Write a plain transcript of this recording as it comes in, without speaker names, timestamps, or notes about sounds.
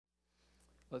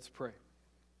Let's pray.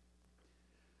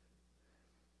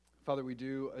 Father, we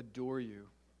do adore you,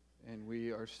 and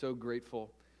we are so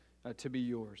grateful to be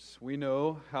yours. We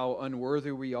know how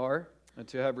unworthy we are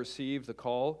to have received the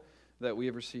call that we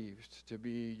have received, to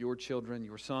be your children,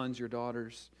 your sons, your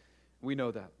daughters. We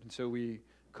know that. And so we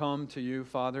come to you,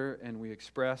 Father, and we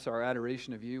express our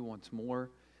adoration of you once more.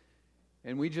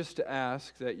 And we just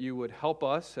ask that you would help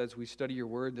us as we study your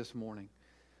word this morning.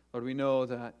 Lord, we know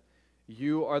that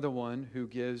you are the one who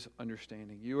gives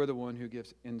understanding. You are the one who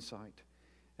gives insight.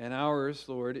 And ours,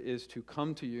 Lord, is to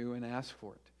come to you and ask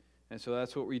for it. And so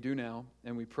that's what we do now.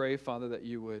 And we pray, Father, that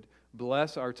you would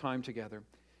bless our time together.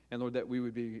 And Lord, that we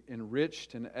would be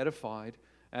enriched and edified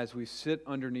as we sit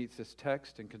underneath this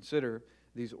text and consider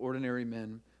these ordinary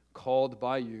men called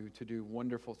by you to do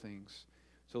wonderful things.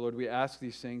 So Lord, we ask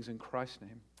these things in Christ's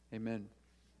name. Amen.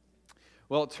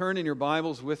 Well, turn in your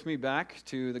Bibles with me back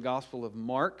to the Gospel of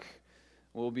Mark.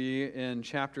 We'll be in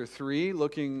chapter 3,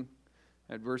 looking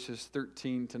at verses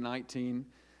 13 to 19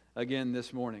 again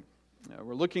this morning.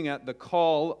 We're looking at the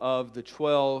call of the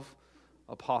 12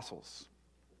 apostles.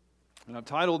 And I've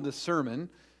titled this sermon,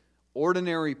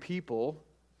 Ordinary People,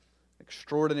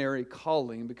 Extraordinary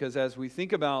Calling, because as we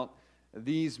think about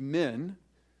these men,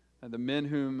 the men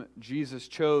whom Jesus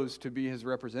chose to be his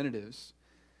representatives,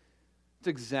 it's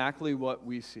exactly what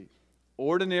we see.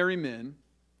 Ordinary men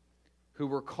who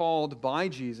were called by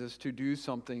Jesus to do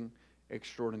something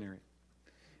extraordinary.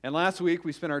 And last week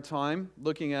we spent our time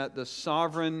looking at the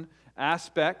sovereign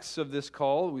aspects of this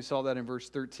call. We saw that in verse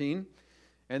 13.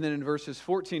 And then in verses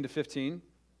 14 to 15,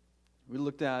 we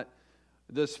looked at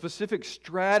the specific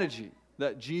strategy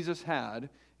that Jesus had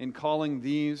in calling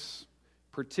these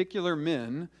particular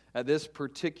men at this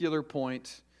particular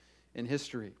point in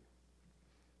history.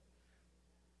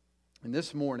 And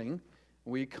this morning,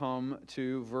 we come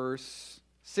to verse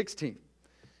 16.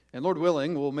 And Lord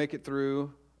willing, we'll make it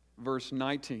through verse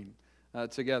 19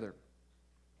 together.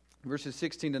 Verses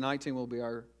 16 to 19 will be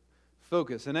our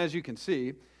focus. And as you can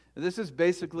see, this is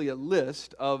basically a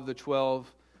list of the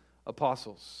 12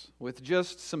 apostles with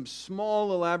just some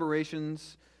small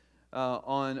elaborations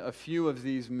on a few of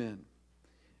these men.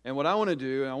 And what I want to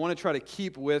do, and I want to try to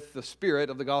keep with the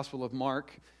spirit of the Gospel of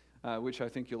Mark, which I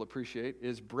think you'll appreciate,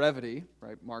 is brevity,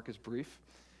 right? Mark is brief.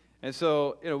 And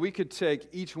so, we could take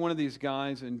each one of these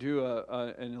guys and do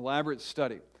an elaborate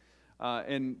study.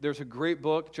 And there's a great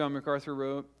book John MacArthur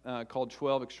wrote called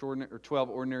 12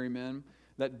 Ordinary Men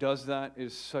that does that. It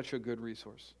is such a good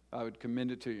resource. I would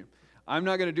commend it to you. I'm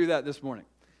not going to do that this morning.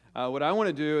 What I want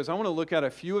to do is I want to look at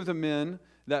a few of the men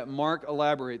that Mark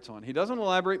elaborates on. He doesn't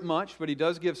elaborate much, but he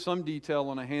does give some detail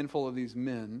on a handful of these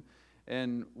men.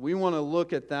 And we want to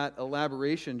look at that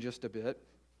elaboration just a bit.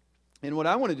 And what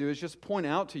I want to do is just point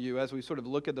out to you, as we sort of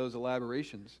look at those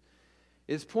elaborations,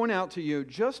 is point out to you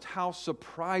just how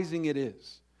surprising it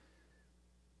is.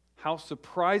 How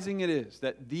surprising it is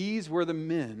that these were the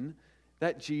men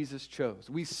that Jesus chose.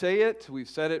 We say it, we've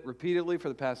said it repeatedly for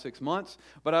the past 6 months,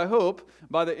 but I hope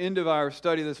by the end of our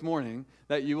study this morning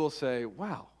that you will say,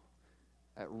 wow,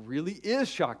 that really is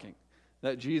shocking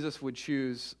that Jesus would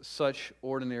choose such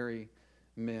ordinary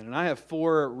men. And I have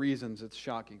 4 reasons it's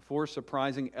shocking, 4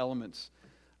 surprising elements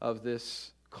of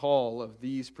this call of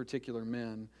these particular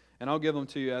men. And I'll give them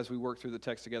to you as we work through the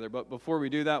text together. But before we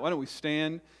do that, why don't we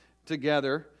stand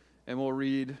together and we'll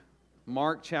read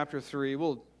Mark chapter 3.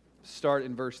 We'll start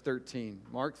in verse 13.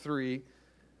 Mark 3,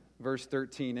 verse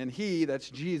 13. And he, that's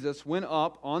Jesus, went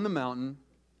up on the mountain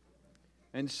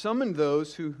and summoned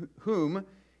those whom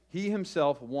he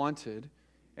himself wanted,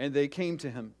 and they came to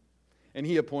him. And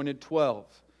he appointed 12,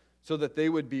 so that they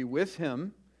would be with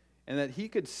him, and that he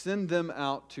could send them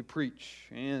out to preach,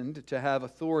 and to have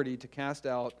authority to cast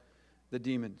out the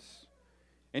demons.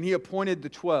 And he appointed the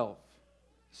 12,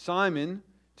 Simon,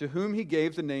 to whom he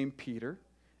gave the name Peter,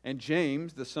 and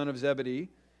James, the son of Zebedee,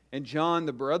 and John,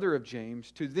 the brother of James.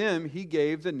 To them he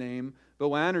gave the name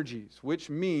Boanerges, which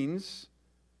means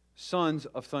sons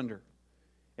of thunder.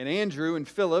 And Andrew and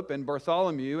Philip and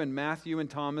Bartholomew and Matthew and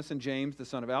Thomas and James, the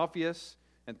son of Alphaeus,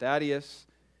 and Thaddeus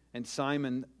and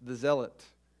Simon the Zealot,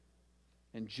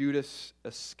 and Judas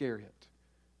Iscariot,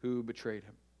 who betrayed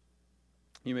him.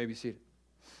 You may be seated.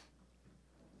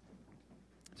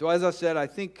 So as I said, I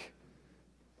think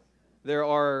there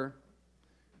are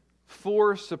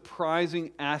 4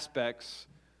 surprising aspects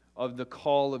of the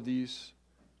call of these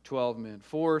 12 men.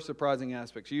 4 surprising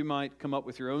aspects. You might come up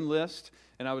with your own list,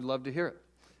 and I would love to hear it.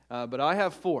 But I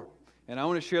have 4, and I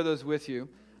want to share those with you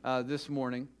this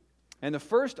morning. And the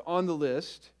first on the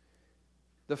list,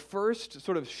 the first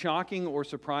sort of shocking or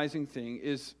surprising thing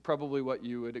is probably what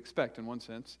you would expect in one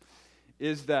sense,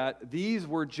 is that these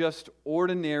were just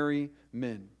ordinary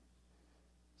men.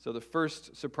 So the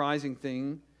first surprising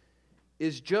thing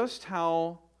is just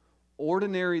how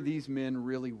ordinary these men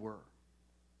really were.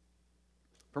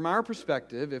 From our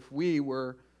perspective, if we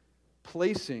were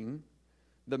placing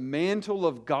the mantle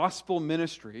of gospel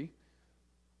ministry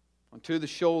onto the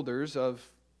shoulders of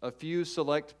a few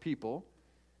select people,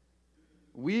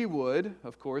 we would,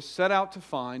 of course, set out to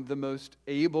find the most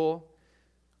able,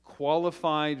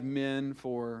 qualified men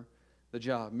for the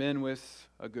job. Men with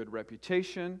a good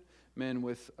reputation, men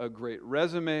with a great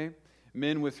resume,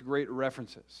 men with great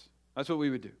references. That's what we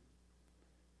would do.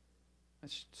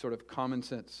 That's sort of common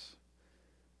sense.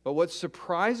 But what's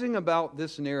surprising about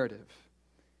this narrative,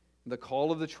 the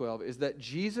call of the 12, is that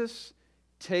Jesus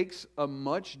takes a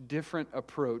much different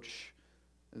approach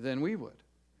than we would.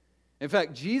 In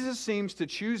fact, Jesus seems to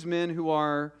choose men who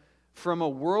are, from a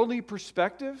worldly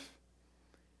perspective,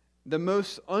 the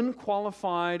most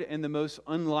unqualified and the most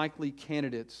unlikely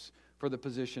candidates for the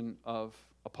position of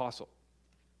apostle.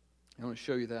 I want to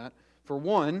show you that. For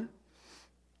one,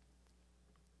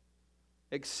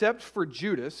 except for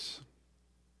Judas,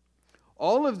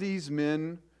 all of these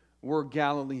men were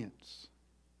Galileans.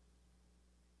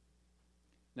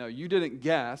 Now, you didn't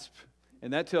gasp,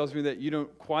 and that tells me that you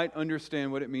don't quite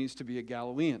understand what it means to be a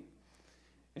Galilean.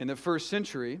 In the first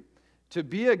century, to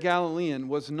be a Galilean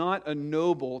was not a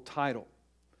noble title.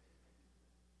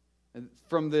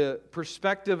 From the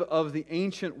perspective of the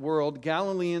ancient world,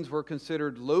 Galileans were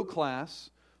considered low-class,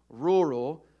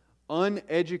 rural,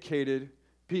 uneducated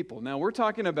people. Now, we're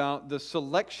talking about the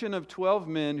selection of 12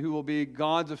 men who will be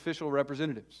God's official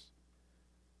representatives.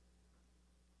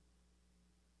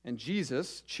 And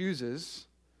Jesus chooses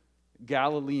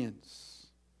Galileans,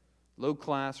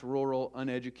 low-class, rural,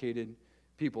 uneducated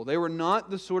people. They were not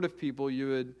the sort of people you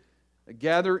would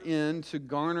gather in to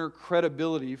garner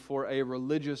credibility for a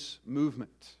religious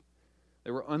movement.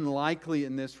 They were unlikely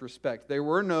in this respect.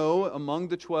 Among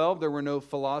the 12, there were no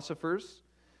philosophers,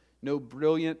 no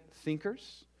brilliant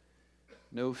thinkers,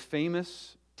 no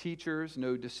famous teachers,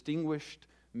 no distinguished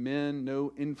men,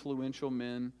 no influential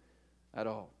men at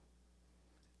all.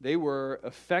 They were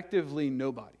effectively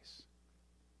nobodies.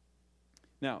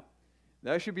 Now,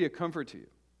 that should be a comfort to you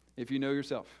if you know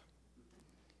yourself.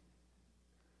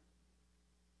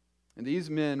 And these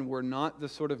men were not the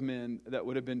sort of men that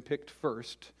would have been picked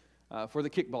first for the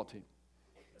kickball team.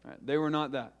 Right? They were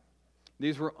not that.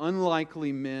 These were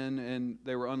unlikely men, and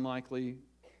they were unlikely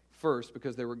first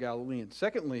because they were Galileans.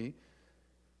 Secondly,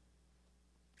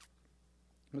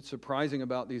 what's surprising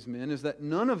about these men is that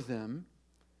none of them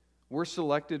were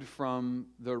selected from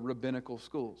the rabbinical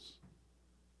schools.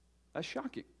 That's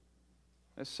shocking.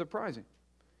 That's surprising.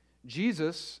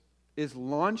 Jesus is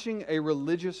launching a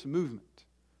religious movement.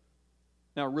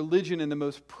 Now, religion in the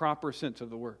most proper sense of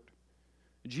the word.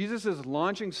 Jesus is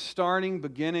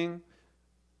beginning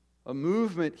a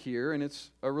movement here, and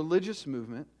it's a religious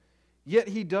movement, yet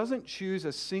he doesn't choose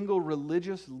a single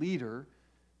religious leader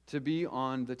to be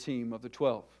on the team of the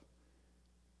 12.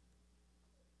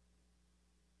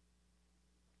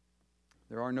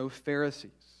 There are no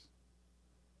Pharisees,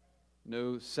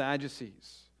 no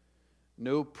Sadducees,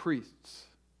 no priests.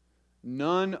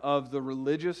 None of the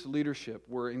religious leadership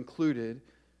were included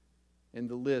in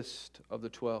the list of the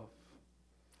 12.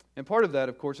 And part of that,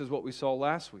 of course, is what we saw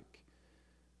last week.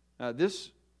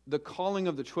 The calling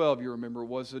of the 12, you remember,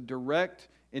 was a direct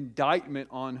indictment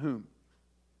on whom?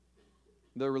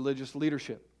 The religious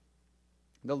leadership.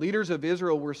 The leaders of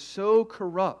Israel were so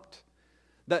corrupt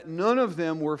that none of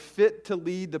them were fit to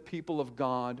lead the people of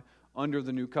God under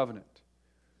the new covenant.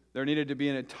 There needed to be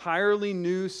an entirely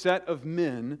new set of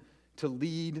men to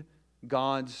lead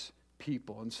God's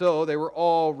people. And so they were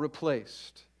all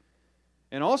replaced.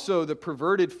 And also the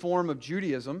perverted form of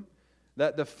Judaism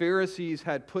that the Pharisees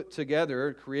had put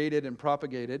together, created and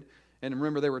propagated, and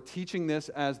remember they were teaching this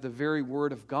as the very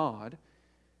word of God,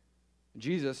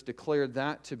 Jesus declared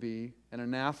that to be an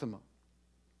anathema.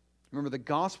 Remember, the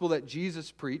gospel that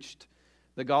Jesus preached,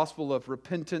 the gospel of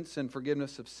repentance and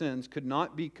forgiveness of sins, could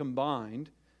not be combined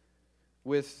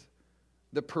with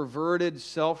the perverted,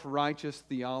 self-righteous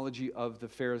theology of the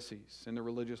Pharisees and the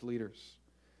religious leaders.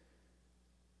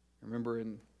 Remember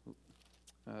in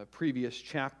a previous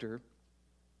chapter,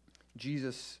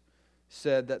 Jesus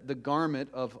said that the garment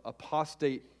of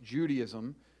apostate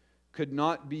Judaism could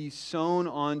not be sewn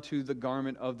onto the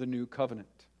garment of the new covenant.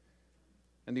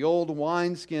 And the old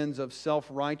wineskins of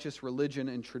self-righteous religion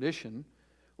and tradition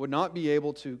would not be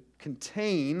able to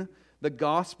contain the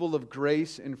gospel of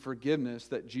grace and forgiveness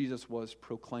that Jesus was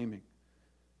proclaiming.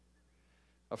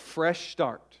 A fresh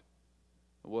start,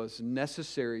 was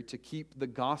necessary to keep the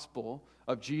gospel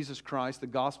of Jesus Christ, the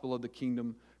gospel of the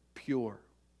kingdom, pure.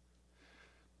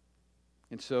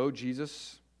 And so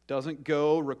Jesus doesn't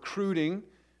go recruiting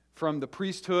from the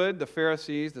priesthood, the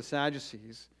Pharisees, the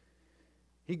Sadducees.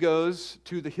 He goes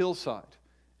to the hillside,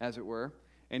 as it were,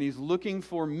 and he's looking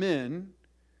for men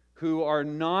who are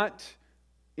not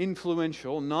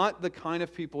influential, not the kind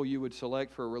of people you would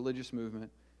select for a religious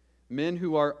movement, men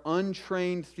who are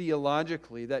untrained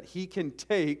theologically that he can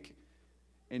take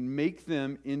and make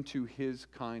them into his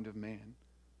kind of man.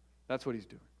 That's what he's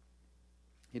doing.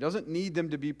 He doesn't need them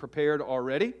to be prepared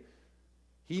already.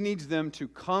 He needs them to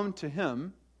come to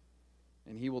him,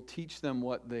 and he will teach them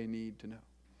what they need to know.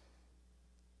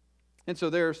 And so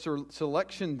their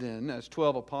selection then as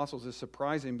 12 apostles is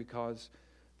surprising because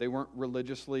they weren't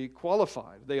religiously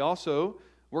qualified. They also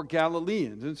were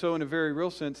Galileans. And so in a very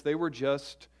real sense, they were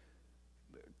just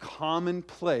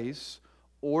commonplace,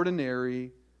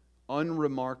 ordinary,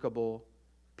 unremarkable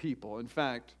people. In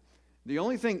fact, the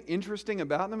only thing interesting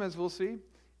about them, as we'll see,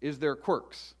 is their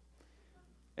quirks.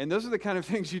 And those are the kind of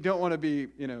things you don't want to be,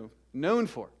 known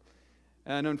for.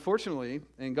 And unfortunately,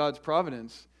 in God's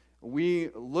providence, we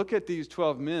look at these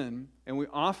 12 men and we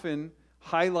often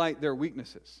highlight their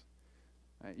weaknesses.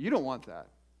 You don't want that.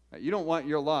 You don't want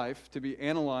your life to be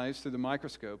analyzed through the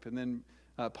microscope and then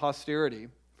posterity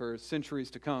for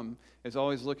centuries to come is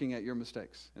always looking at your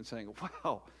mistakes and saying,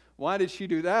 wow, why did she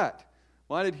do that?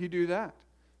 Why did he do that?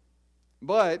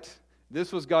 But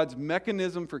this was God's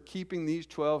mechanism for keeping these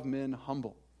 12 men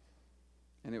humble,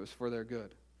 and it was for their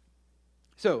good.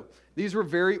 So, these were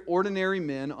very ordinary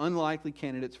men, unlikely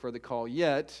candidates for the call,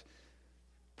 yet,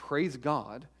 praise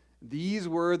God, these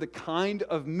were the kind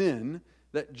of men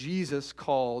that Jesus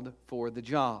called for the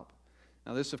job.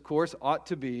 Now, this, of course, ought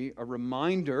to be a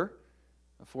reminder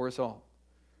for us all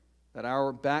that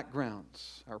our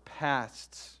backgrounds, our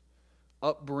pasts,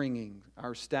 upbringing,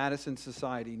 our status in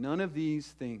society, none of these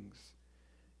things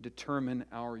determine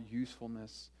our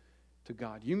usefulness to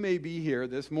God. You may be here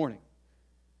this morning,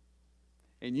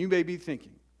 and you may be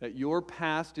thinking that your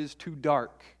past is too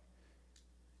dark.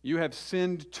 You have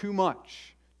sinned too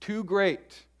much, too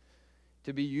great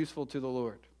to be useful to the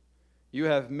Lord. You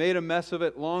have made a mess of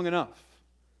it long enough.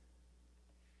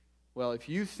 Well, if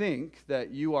you think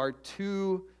that you are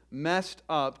too messed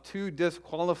up, too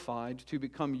disqualified to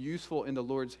become useful in the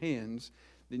Lord's hands,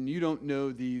 then you don't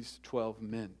know these 12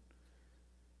 men.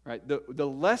 Right? The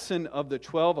lesson of the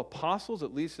 12 apostles,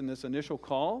 at least in this initial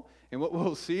call, and what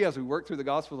we'll see as we work through the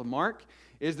Gospel of Mark,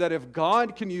 is that if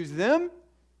God can use them,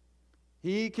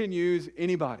 he can use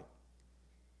anybody.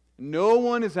 No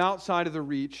one is outside of the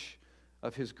reach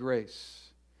of his grace.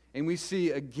 And we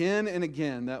see again and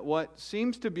again that what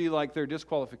seems to be like their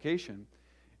disqualification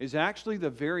is actually the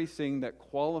very thing that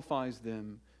qualifies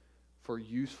them for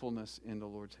usefulness in the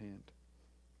Lord's hand.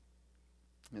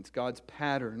 It's God's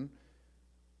pattern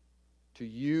to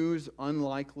use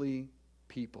unlikely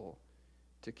people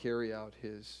to carry out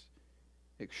his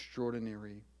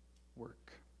extraordinary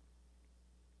work.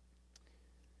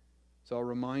 So I'll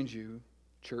remind you,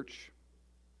 church,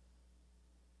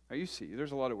 now you see,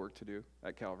 there's a lot of work to do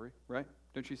at Calvary, right?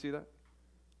 Don't you see that?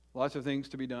 Lots of things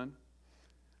to be done.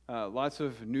 Lots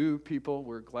of new people.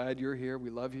 We're glad you're here. We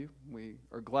love you. We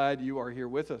are glad you are here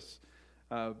with us.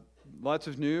 Lots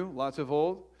of new, lots of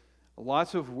old.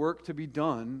 Lots of work to be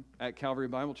done at Calvary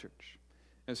Bible Church.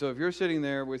 And so if you're sitting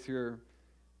there with your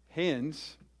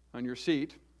hands on your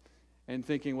seat and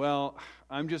thinking, well,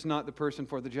 I'm just not the person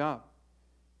for the job.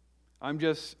 I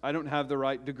don't have the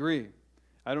right degree.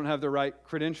 I don't have the right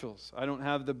credentials. I don't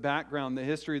have the background, the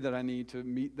history that I need to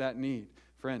meet that need.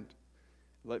 Friend,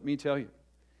 let me tell you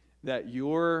that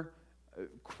your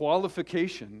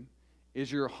qualification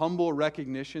is your humble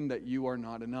recognition that you are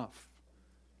not enough.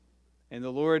 And the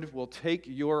Lord will take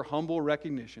your humble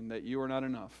recognition that you are not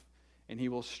enough, and he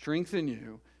will strengthen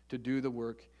you to do the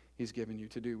work he's given you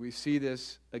to do. We see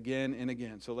this again and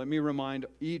again. So let me remind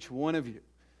each one of you,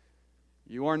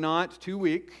 you are not too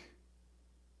weak.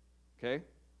 Okay?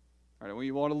 All right, I want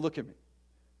you all to look at me.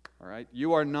 All right?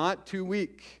 You are not too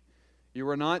weak. You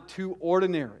are not too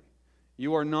ordinary.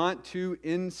 You are not too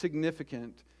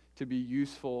insignificant to be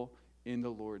useful in the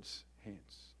Lord's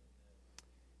hands.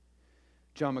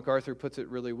 John MacArthur puts it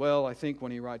really well, I think,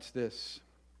 when he writes this.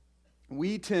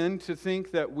 We tend to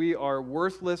think that we are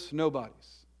worthless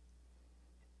nobodies.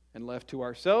 And left to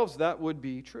ourselves, that would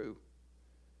be true.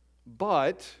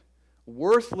 But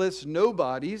worthless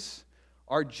nobodies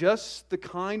are just the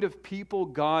kind of people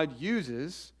God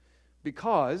uses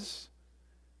because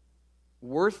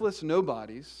worthless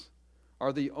nobodies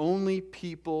are the only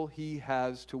people he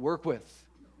has to work with.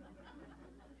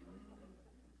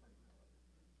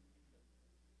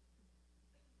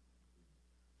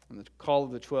 And the call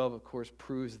of the 12, of course,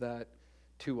 proves that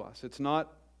to us. It's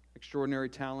not extraordinary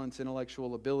talents,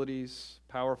 intellectual abilities,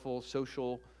 powerful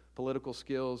social, political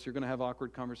skills. You're going to have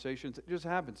awkward conversations. It just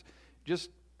happens. Just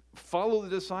follow the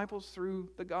disciples through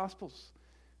the Gospels.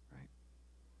 Right?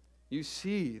 You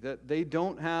see that they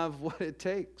don't have what it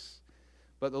takes,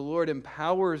 but the Lord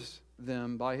empowers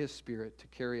them by His Spirit to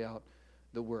carry out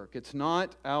the work. It's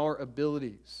not our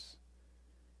abilities.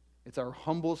 It's our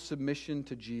humble submission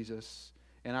to Jesus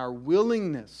and our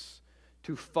willingness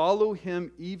to follow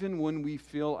Him even when we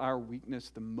feel our weakness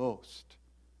the most.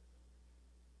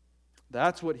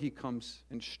 That's what He comes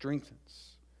and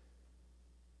strengthens.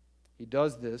 He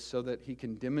does this so that He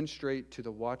can demonstrate to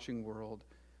the watching world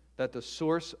that the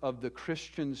source of the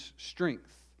Christian's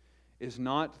strength is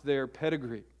not their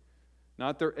pedigree,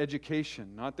 not their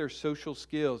education, not their social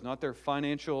skills, not their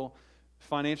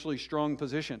financially strong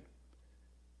position.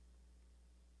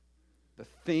 The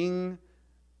thing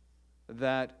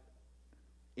that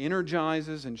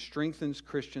energizes and strengthens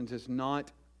Christians is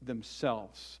not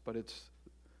themselves, but it's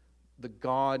the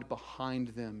God behind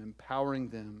them, empowering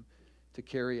them to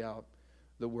carry out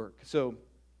the work. So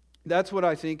that's what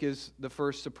I think is the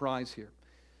first surprise here.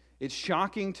 It's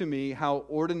shocking to me how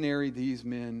ordinary these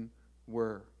men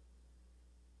were.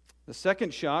 The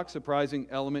second surprising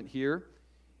element here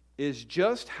is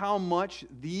just how much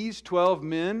these 12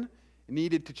 men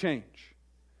needed to change.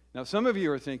 Now, some of you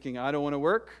are thinking, I don't want to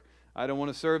work, I don't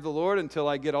want to serve the Lord until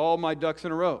I get all my ducks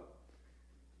in a row.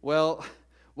 Well,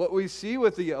 what we see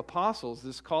with the apostles,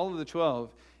 this call of the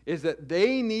 12, is that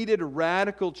they needed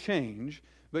radical change,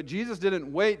 but Jesus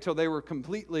didn't wait till they were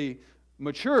completely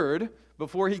matured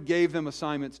before He gave them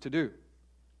assignments to do.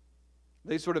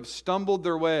 They sort of stumbled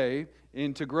their way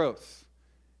into growth,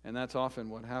 and that's often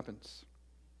what happens.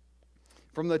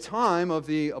 From the time of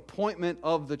the appointment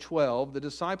of the 12, the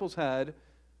disciples had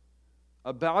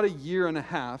about a year and a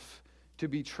half to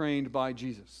be trained by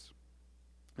Jesus.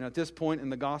 And at this point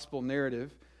in the gospel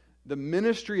narrative, the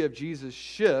ministry of Jesus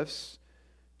shifts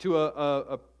to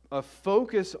a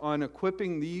focus on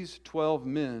equipping these 12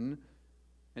 men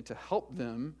and to help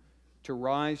them to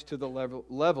rise to the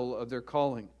level of their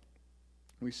calling.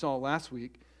 We saw last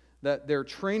week that their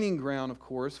training ground, of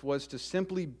course, was to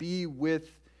simply be with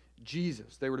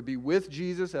Jesus. They were to be with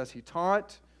Jesus as He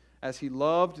taught, as He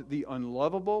loved the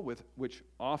unlovable, which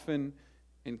often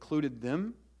included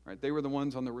them. Right? They were the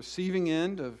ones on the receiving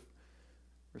end of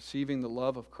receiving the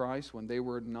love of Christ when they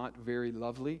were not very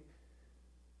lovely.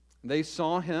 They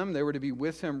saw Him, they were to be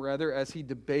with Him rather, as He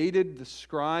debated the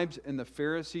scribes and the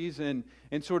Pharisees and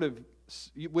sort of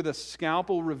with a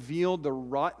scalpel revealed the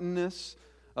rottenness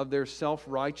of their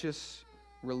self-righteous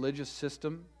religious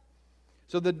system.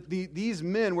 So these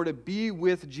men were to be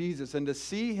with Jesus and to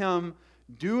see Him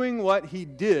doing what He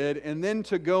did and then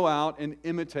to go out and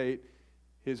imitate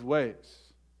His ways.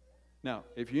 Now,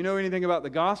 if you know anything about the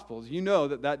Gospels, you know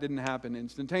that that didn't happen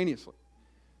instantaneously.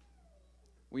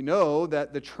 We know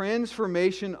that the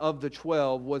transformation of the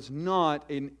 12 was not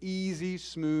an easy,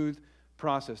 smooth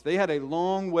process. They had a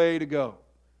long way to go.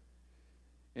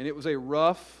 And it was a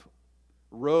rough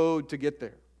road to get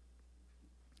there.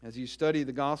 As you study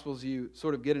the Gospels, you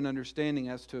sort of get an understanding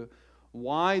as to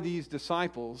why these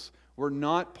disciples were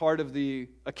not part of the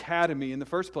academy in the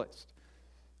first place.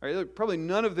 Right? Probably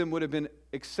none of them would have been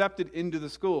accepted into the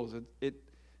schools.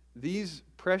 These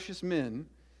precious men,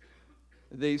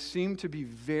 they seem to be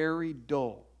very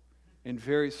dull and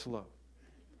very slow.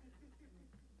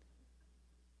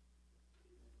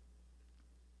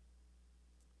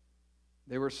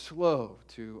 They were slow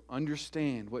to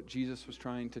understand what Jesus was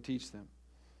trying to teach them.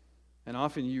 And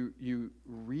often you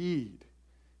read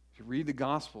the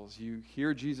Gospels, you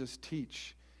hear Jesus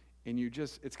teach, and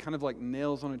it's kind of like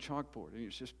nails on a chalkboard. And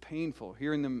it's just painful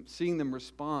seeing them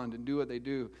respond and do what they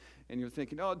do. And you're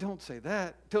thinking, oh, don't say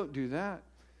that, don't do that.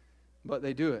 But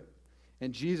they do it.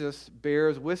 And Jesus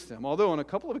bears with them. Although on a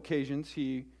couple of occasions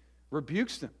He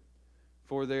rebukes them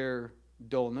for their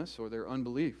dullness or their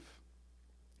unbelief.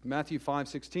 Matthew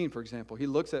 5:16, for example, He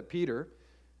looks at Peter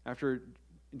after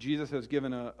Jesus has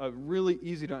given a really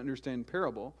easy to understand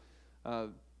parable.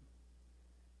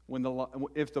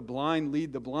 If the blind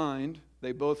lead the blind,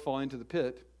 they both fall into the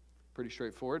pit. Pretty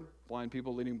straightforward. Blind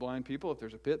people leading blind people. If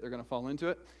there's a pit, they're going to fall into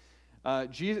it.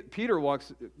 Peter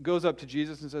goes up to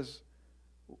Jesus and says,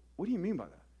 "What do you mean by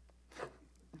that?"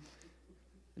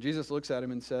 Jesus looks at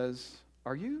him and says,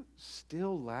 "Are you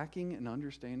still lacking in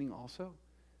understanding also?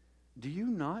 Do you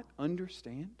not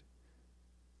understand?"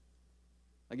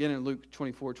 Again, in Luke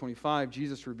 24:25,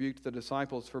 Jesus rebuked the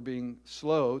disciples for being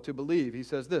slow to believe. He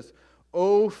says this,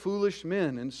 "O foolish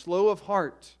men and slow of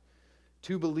heart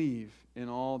to believe in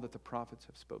all that the prophets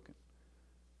have spoken.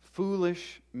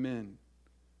 Foolish men,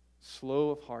 slow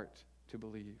of heart to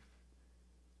believe.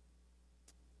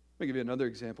 Let me give you another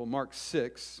example. Mark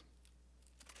 6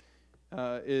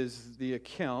 is the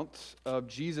account of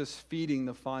Jesus feeding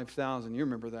the 5,000. You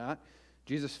remember that.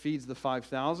 Jesus feeds the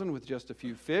 5,000 with just a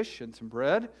few fish and some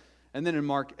bread. And then in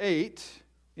Mark 8,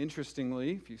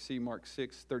 interestingly, if you see Mark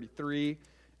 6:33,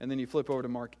 and then you flip over to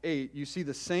Mark 8, you see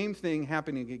the same thing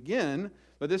happening again,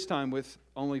 but this time with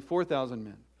only 4,000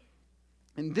 men.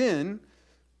 And then,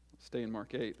 stay in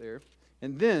Mark 8 there,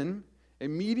 and then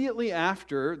immediately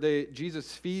after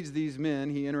Jesus feeds these men,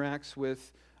 he interacts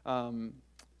with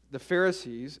the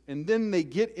Pharisees, and then they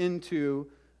get into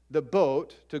the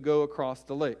boat to go across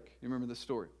the lake. You remember the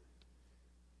story?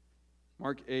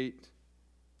 Mark 8,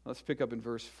 let's pick up in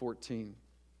verse 14.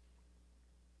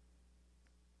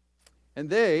 And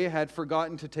they had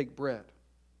forgotten to take bread.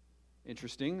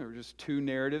 Interesting, there were just two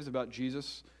narratives about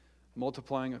Jesus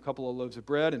multiplying a couple of loaves of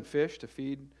bread and fish to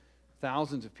feed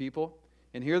thousands of people.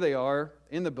 And here they are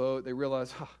in the boat. They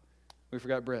realize, we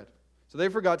forgot bread. So they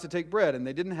forgot to take bread, and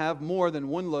they didn't have more than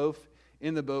one loaf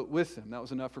in the boat with them. That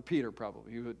was enough for Peter,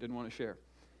 probably. He didn't want to share.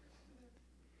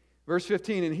 Verse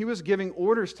 15, and he was giving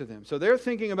orders to them. So they're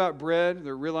thinking about bread.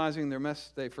 They're realizing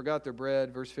they forgot their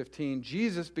bread. Verse 15,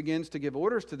 Jesus begins to give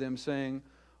orders to them, saying,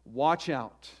 watch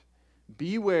out.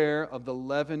 Beware of the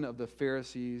leaven of the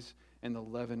Pharisees and the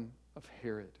leaven of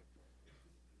Herod.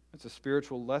 It's a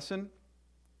spiritual lesson.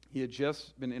 He had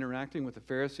just been interacting with the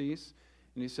Pharisees,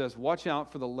 and he says, watch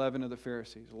out for the leaven of the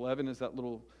Pharisees. Leaven is that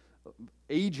little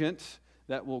agent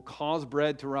that will cause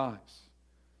bread to rise.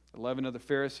 The leaven of the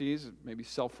Pharisees, maybe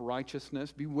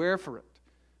self-righteousness. Beware for it,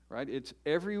 right? It's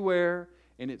everywhere,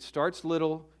 and it starts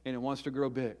little, and it wants to grow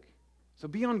big. So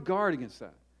be on guard against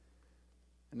that.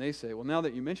 And they say, well, now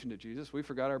that you mentioned it, Jesus, we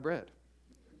forgot our bread.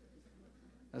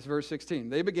 That's verse 16.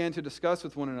 They began to discuss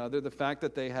with one another the fact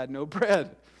that they had no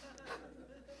bread.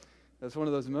 That's one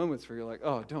of those moments where you're like,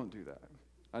 oh, don't do that.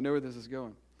 I know where this is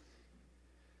going.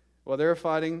 Well, they're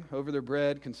fighting over their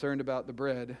bread, concerned about the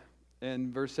bread.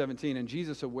 And verse 17, and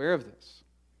Jesus, aware of this,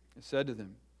 said to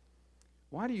them,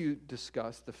 why do you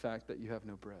discuss the fact that you have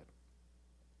no bread?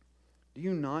 Do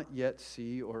you not yet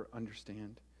see or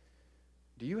understand?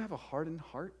 Do you have a hardened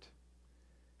heart?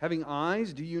 Having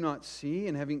eyes, do you not see?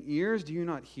 And having ears, do you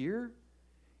not hear?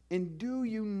 And do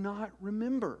you not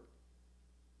remember?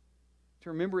 To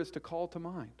remember is to call to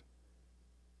mind.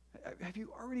 Have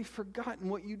you already forgotten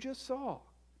what you just saw?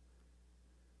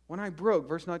 When I broke,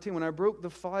 verse 19, when I broke the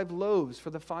 5 loaves for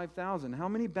the 5,000, how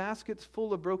many baskets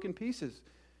full of broken pieces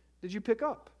did you pick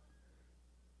up?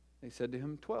 They said to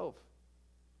him, 12.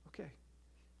 Okay.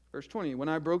 Verse 20, when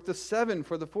I broke the 7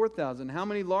 for the 4,000, how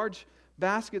many large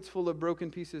baskets full of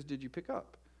broken pieces did you pick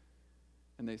up?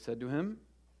 And they said to him,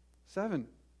 7.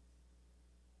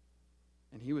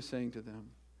 And he was saying to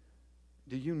them,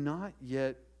 do you not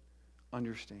yet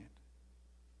understand?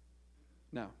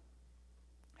 Now,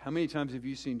 how many times have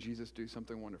you seen Jesus do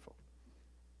something wonderful?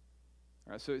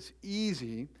 All right, so it's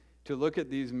easy to look at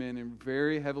these men and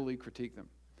very heavily critique them.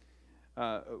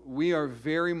 We are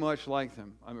very much like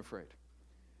them, I'm afraid.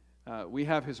 We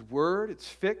have his word. It's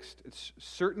fixed. It's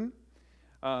certain.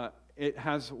 It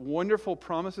has wonderful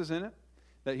promises in it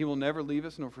that he will never leave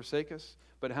us nor forsake us.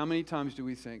 But how many times do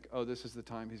we think, oh, this is the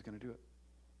time he's going to do it?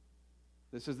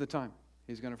 This is the time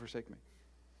he's going to forsake me.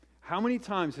 How many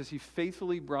times has he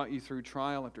faithfully brought you through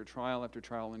trial after trial after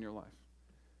trial in your life?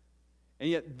 And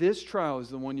yet this trial is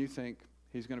the one you think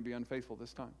he's going to be unfaithful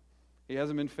this time. He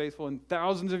hasn't been faithful in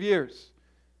thousands of years.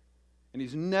 And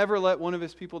he's never let one of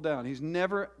his people down. He's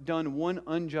never done one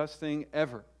unjust thing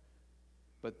ever.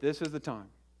 But this is the time.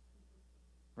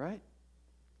 Right?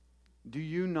 Do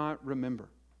you not remember?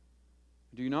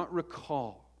 Do you not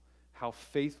recall how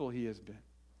faithful he has been?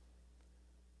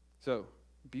 So,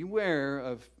 beware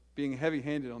of being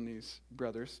heavy-handed on these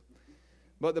brothers.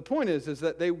 But the point is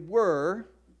that they were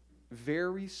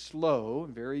very slow,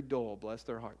 very dull, bless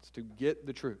their hearts, to get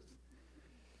the truth.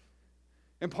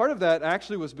 And part of that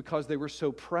actually was because they were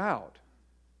so proud.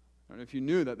 I don't know if you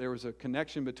knew that there was a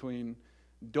connection between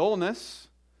dullness,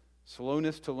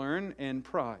 slowness to learn, and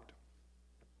pride.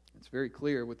 It's very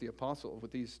clear with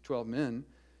these 12 men.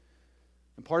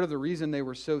 And part of the reason they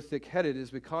were so thick-headed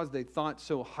is because they thought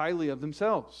so highly of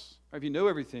themselves. If you know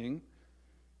everything,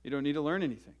 you don't need to learn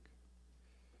anything.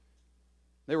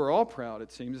 They were all proud,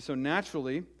 it seems, and so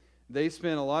naturally, they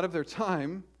spent a lot of their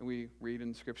time, and we read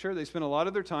in Scripture, they spent a lot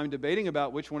of their time debating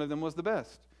about which one of them was the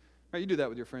best. Right, you do that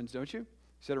with your friends, don't you? You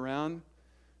sit around,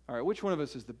 all right, which one of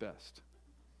us is the best?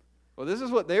 Well, this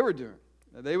is what they were doing.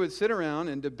 They would sit around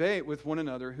and debate with one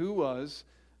another who was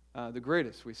the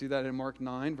greatest. We see that in Mark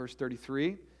 9, verse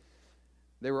 33.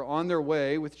 They were on their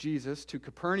way with Jesus to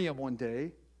Capernaum one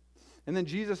day, and then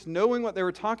Jesus, knowing what they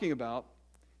were talking about,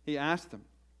 he asked them,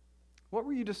 "What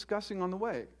were you discussing on the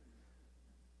way?"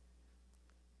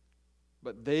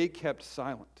 But they kept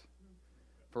silent.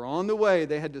 For on the way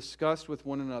they had discussed with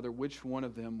one another which one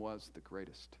of them was the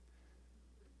greatest.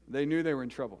 They knew they were in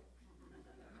trouble.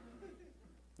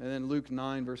 And then Luke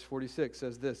 9, verse 46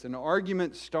 says this, "An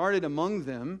argument started among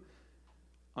them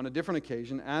on a different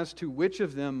occasion as to which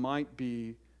of them might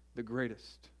be the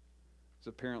greatest." It's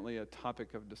apparently a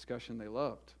topic of discussion they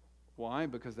loved. Why?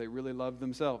 Because they really loved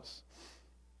themselves.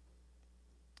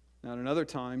 Now, at another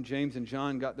time, James and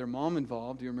John got their mom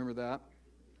involved. Do you remember that?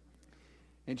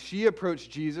 And she approached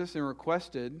Jesus and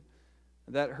requested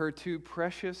that her two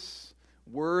precious,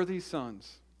 worthy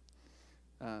sons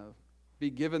be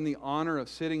given the honor of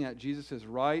sitting at Jesus'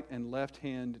 right and left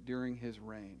hand during his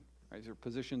reign. Right? These are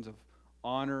positions of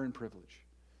honor and privilege.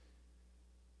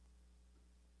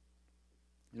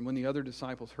 And when the other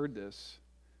disciples heard this,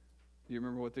 do you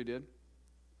remember what they did?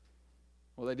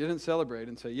 Well, they didn't celebrate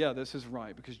and say, "Yeah, this is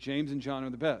right, because James and John are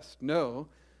the best." No,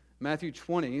 Matthew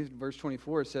 20, verse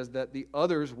 24 says that the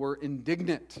others were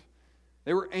indignant.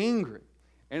 They were angry.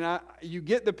 And you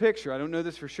get the picture, I don't know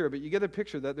this for sure, but you get the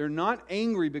picture that they're not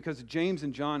angry because James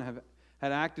and John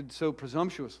had acted so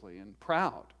presumptuously and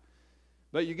proud.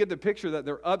 But you get the picture that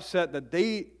they're upset that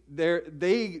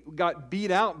they got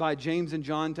beat out by James and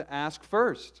John to ask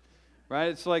first. Right?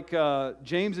 It's like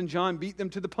James and John beat them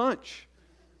to the punch.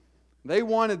 They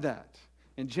wanted that.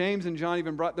 And James and John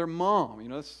even brought their mom. You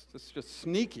know, it's just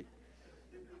sneaky.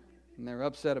 And they're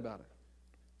upset about it.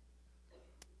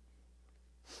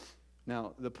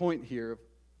 Now, the point here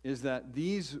is that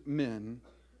these men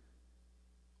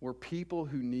were people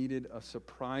who needed a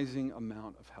surprising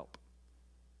amount of help.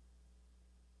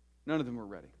 None of them were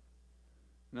ready.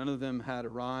 None of them had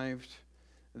arrived.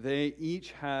 They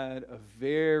each had a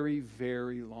very,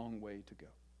 very long way to go.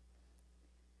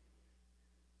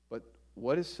 But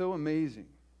what is so amazing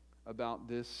about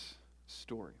this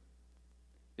story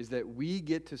is that we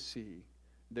get to see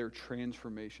their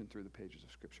transformation through the pages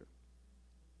of Scripture.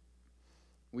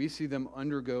 We see them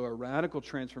undergo a radical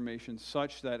transformation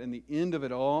such that in the end of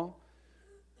it all,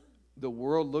 the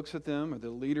world looks at them, or the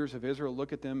leaders of Israel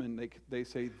look at them, and they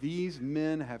say, "These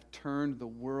men have turned the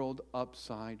world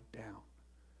upside down."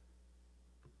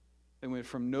 They went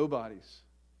from nobodies,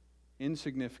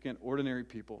 insignificant, ordinary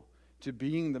people, to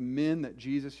being the men that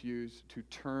Jesus used to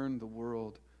turn the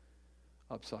world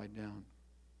upside down.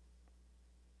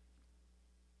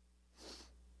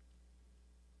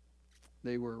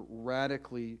 They were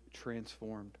radically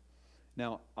transformed.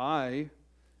 Now,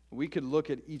 we could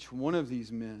look at each one of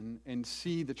these men and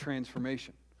see the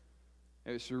transformation.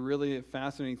 It's really a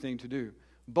fascinating thing to do.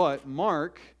 But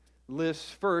Mark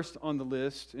lists first on the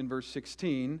list in verse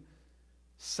 16,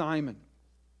 Simon.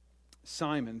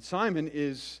 Simon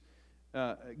is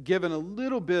given a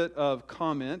little bit of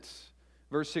comment.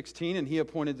 Verse 16, "And he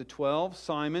appointed the 12,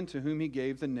 Simon, to whom he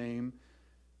gave the name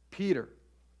Peter."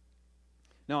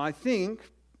 Now, I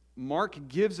think Mark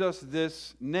gives us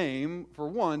this name, for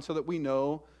one, so that we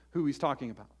know who he's talking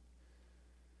about.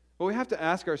 But we have to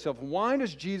ask ourselves, why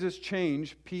does Jesus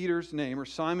change Peter's name, or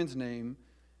Simon's name,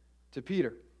 to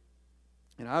Peter?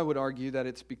 And I would argue that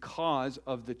it's because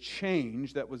of the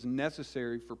change that was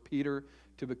necessary for Peter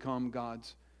to become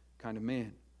God's kind of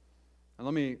man. And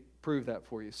let me prove that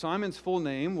for you. Simon's full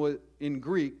name in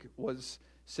Greek was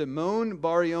Simon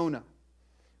Bar-Yonah,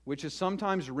 which is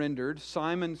sometimes rendered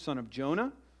Simon, son of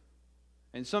Jonah,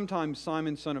 and sometimes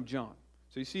Simon, son of John.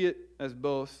 So you see it as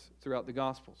both throughout the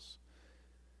Gospels.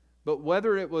 But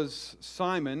whether it was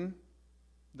Simon,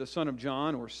 the son of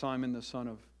John, or Simon, the son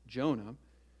of Jonah,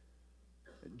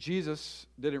 Jesus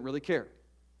didn't really care.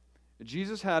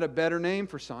 Jesus had a better name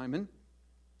for Simon,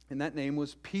 and that name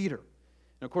was Peter.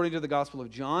 And according to the Gospel of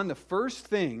John, the first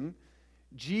thing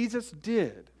Jesus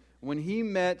did when he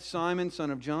met Simon,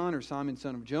 son of John, or Simon,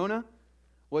 son of Jonah,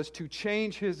 was to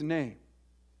change his name.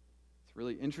 It's a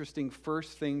really interesting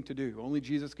first thing to do. Only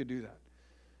Jesus could do that.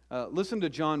 Listen to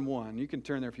John 1. You can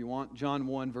turn there if you want. John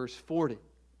 1, verse 40.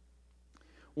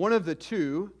 One of the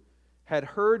two had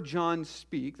heard John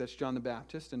speak, that's John the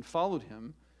Baptist, and followed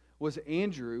him, was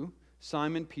Andrew,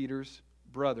 Simon Peter's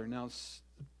brother. Now,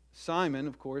 Simon,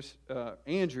 of course,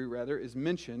 Andrew, rather, is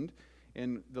mentioned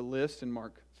in the list in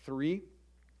Mark 3.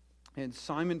 And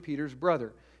Simon Peter's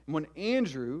brother. And when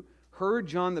Andrew heard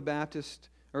John the Baptist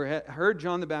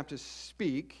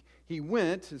speak, he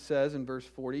went, it says in verse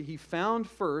 40, he found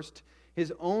first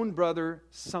his own brother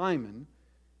Simon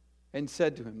and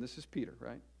said to him, this is Peter,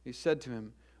 right? He said to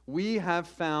him, we have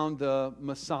found the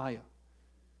Messiah,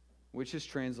 which is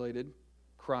translated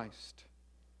Christ.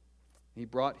 He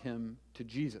brought him to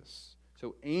Jesus.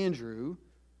 So Andrew,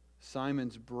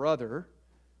 Simon's brother,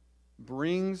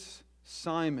 brings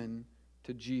Simon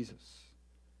to Jesus.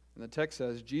 And the text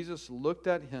says, Jesus looked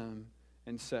at him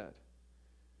and said,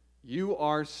 "You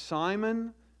are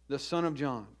Simon, the son of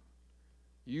John.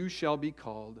 You shall be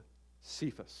called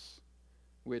Cephas,"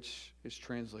 which is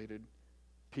translated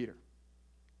Peter.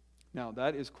 Now,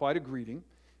 that is quite a greeting,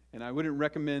 and I wouldn't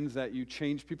recommend that you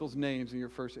change people's names in your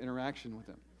first interaction with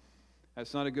them.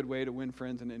 That's not a good way to win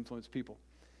friends and influence people.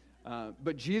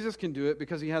 But Jesus can do it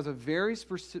because he has a very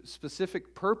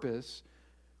specific purpose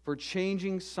for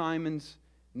changing Simon's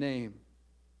name.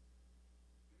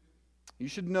 You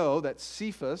should know that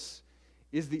Cephas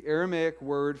is the Aramaic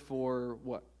word for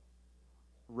what?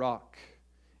 Rock.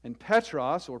 And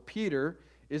Petros, or Peter,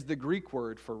 is the Greek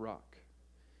word for rock.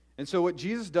 And so what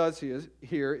Jesus does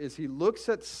here is he looks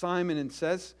at Simon and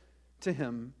says to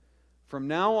him, "From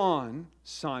now on,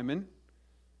 Simon,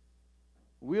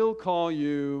 we'll call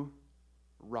you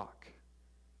Rock,"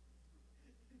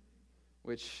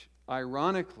 which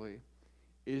ironically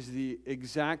is the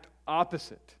exact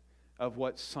opposite of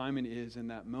what Simon is in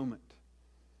that moment.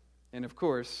 And of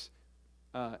course,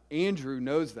 Andrew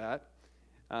knows that.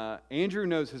 Andrew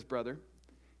knows his brother.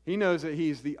 He knows that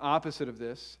he's the opposite of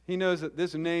this. He knows that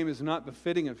this name is not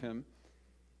befitting of him.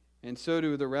 And so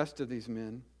do the rest of these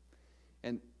men.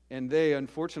 And they,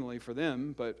 unfortunately for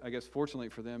them, but I guess fortunately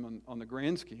for them on the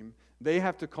grand scheme, they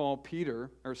have to call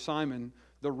Peter, or Simon,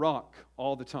 the Rock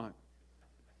all the time.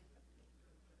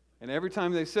 And every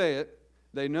time they say it,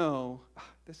 they know,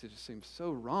 this just seems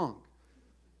so wrong.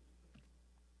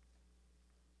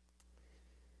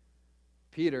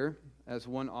 Peter, as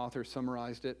one author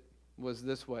summarized it, was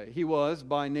this way. He was,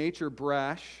 by nature,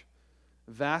 brash,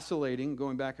 vacillating,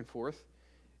 going back and forth,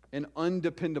 and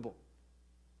undependable.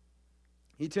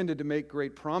 He tended to make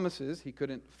great promises he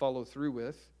couldn't follow through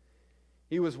with.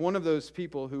 He was one of those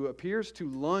people who appears to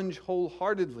lunge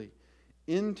wholeheartedly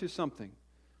into something,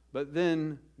 but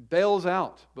then bails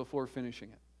out before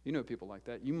finishing it. You know people like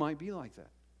that. You might be like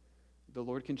that. The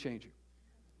Lord can change you.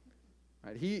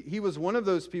 Right? He was one of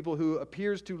those people who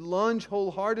appears to lunge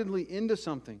wholeheartedly into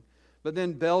something, but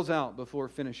then bails out before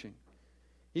finishing.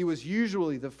 He was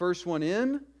usually the first one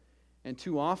in, and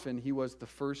too often he was the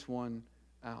first one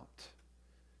out.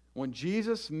 When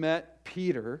Jesus met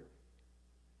Peter,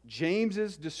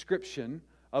 James's description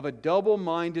of a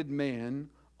double-minded man,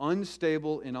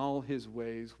 unstable in all his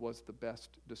ways, was the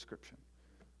best description.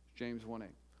 James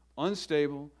 1:8.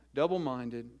 Unstable,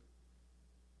 double-minded,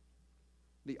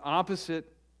 the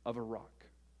opposite of a rock.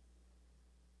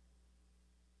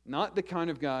 Not the kind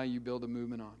of guy you build a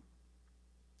movement on.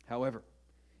 However,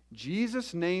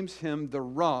 Jesus names him the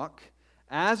Rock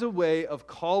as a way of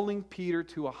calling Peter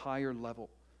to a higher level.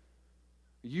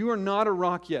 You are not a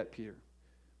rock yet, Peter,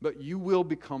 but you will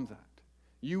become that.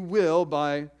 You will,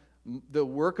 by the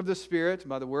work of the Spirit,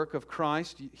 by the work of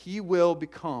Christ, he will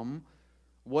become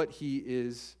what he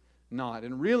is not.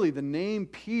 And really, the name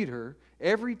Peter,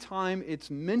 every time it's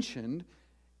mentioned,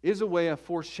 is a way of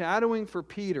foreshadowing for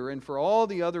Peter and for all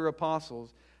the other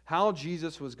apostles how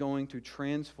Jesus was going to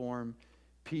transform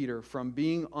Peter from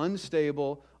being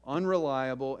unstable,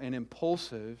 unreliable, and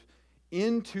impulsive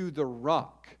into the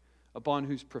rock upon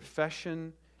whose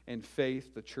profession and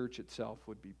faith the church itself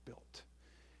would be built.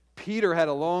 Peter had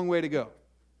a long way to go.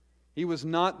 He was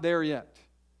not there yet.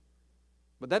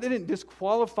 But that didn't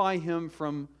disqualify him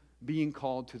from being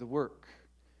called to the work.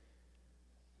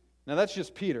 Now that's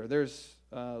just Peter.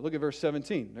 Look at verse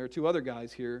 17. There are two other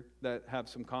guys here that have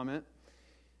some comment.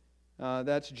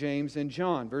 That's James and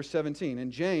John. Verse 17.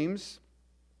 And James,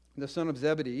 the son of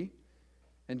Zebedee,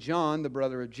 and John, the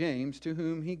brother of James, to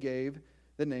whom he gave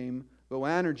the name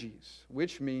Boanerges,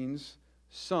 which means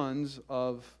sons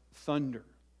of thunder.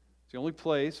 It's the only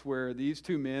place where these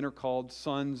two men are called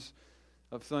sons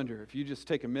of thunder. If you just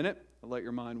take a minute and let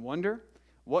your mind wonder,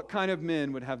 what kind of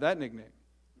men would have that nickname?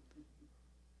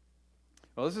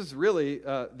 Well, this is really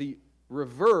the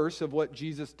reverse of what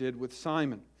Jesus did with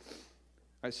Simon.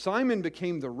 Right, Simon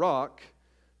became the rock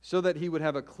so that he would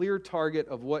have a clear target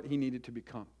of what he needed to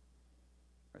become.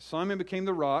 Right, Simon became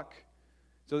the rock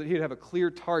so that he would have a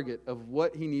clear target of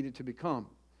what he needed to become.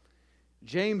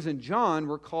 James and John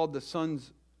were called the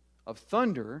sons of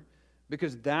thunder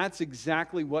because that's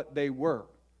exactly what they were,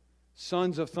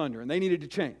 sons of thunder, and they needed to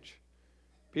change.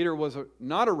 Peter was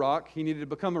not a rock, he needed to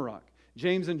become a rock.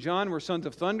 James and John were sons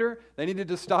of thunder, they needed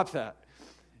to stop that.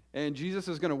 And Jesus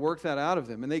is going to work that out of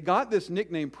them. And they got this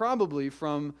nickname probably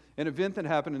from an event that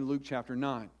happened in Luke chapter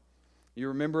 9. You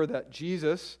remember that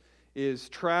Jesus is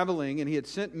traveling, and he had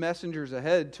sent messengers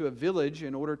ahead to a village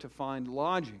in order to find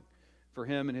lodging for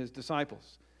him and his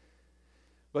disciples.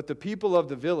 But the people of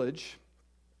the village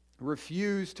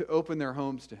refused to open their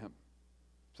homes to him.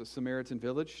 It's a Samaritan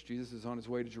village. Jesus is on his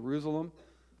way to Jerusalem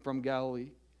from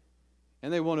Galilee,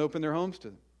 and they won't open their homes to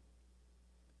them.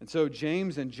 And so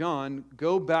James and John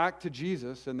go back to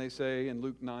Jesus, and they say in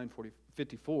Luke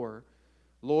 9:54,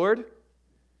 Lord,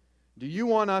 do you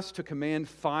want us to command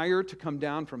fire to come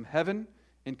down from heaven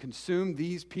and consume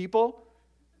these people?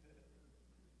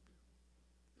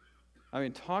 I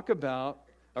mean, talk about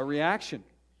a reaction.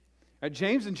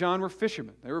 James and John were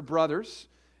fishermen. They were brothers,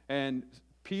 and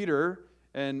Peter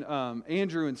and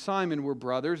Andrew and Simon were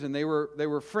brothers, and they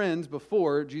were friends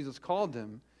before Jesus called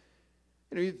them.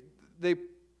 They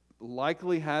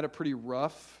likely had a pretty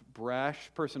rough, brash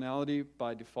personality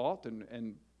by default,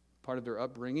 and part of their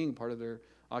upbringing, part of their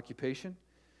occupation.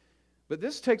 But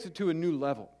this takes it to a new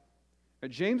level.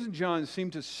 James and John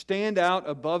seem to stand out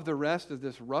above the rest of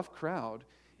this rough crowd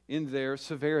in their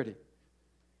severity.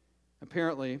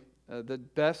 Apparently, the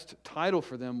best title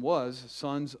for them was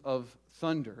Sons of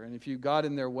Thunder. And if you got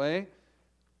in their way,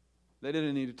 they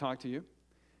didn't need to talk to you.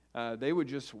 They would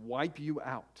just wipe you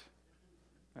out.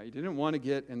 You didn't want to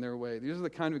get in their way. These are the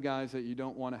kind of guys that you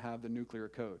don't want to have the nuclear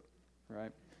code,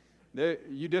 right?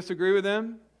 You disagree with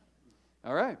them?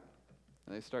 All right.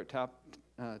 And they start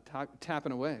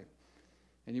tapping away,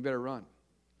 and you better run.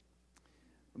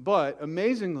 But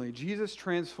amazingly, Jesus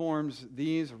transforms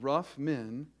these rough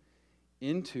men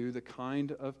into the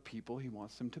kind of people he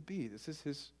wants them to be. This is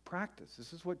his practice.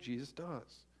 This is what Jesus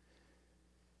does.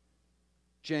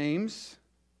 James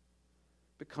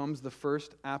becomes the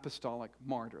first apostolic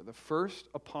martyr, the first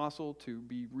apostle to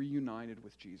be reunited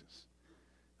with Jesus.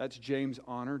 That's James'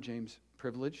 honor, James'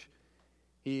 privilege.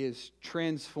 He is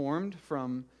transformed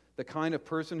from the kind of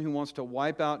person who wants to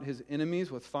wipe out his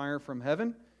enemies with fire from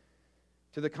heaven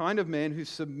to the kind of man who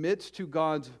submits to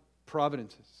God's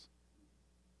providences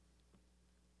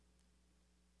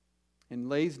and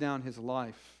lays down his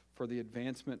life for the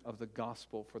advancement of the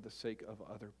gospel for the sake of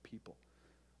other people.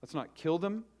 Let's not kill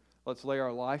them. Let's lay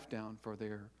our life down for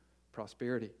their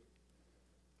prosperity.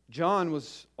 John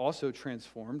was also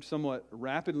transformed, somewhat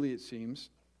rapidly it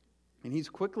seems, and he's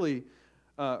quickly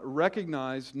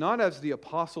recognized not as the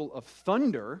apostle of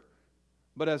thunder,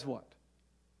 but as what?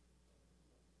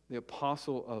 The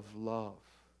apostle of love.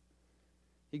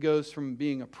 He goes from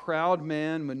being a proud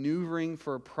man, maneuvering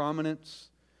for prominence,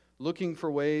 looking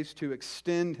for ways to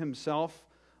extend himself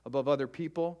above other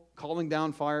people, calling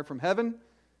down fire from heaven,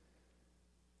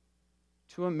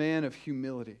 to a man of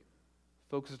humility,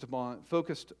 focused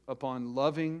upon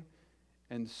loving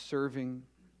and serving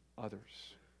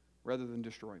others rather than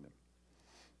destroying them.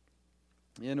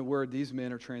 In a word, these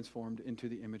men are transformed into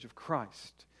the image of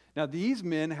Christ. Now, these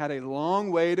men had a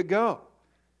long way to go.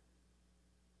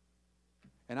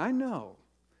 And I know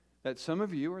that some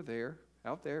of you are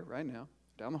out there right now,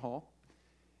 down the hall,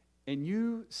 and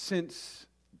you sense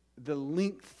the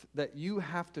length that you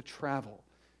have to travel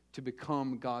to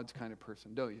become God's kind of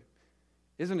person, don't you?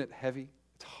 Isn't it heavy?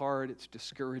 It's hard. It's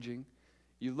discouraging.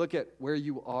 You look at where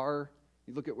you are,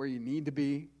 you look at where you need to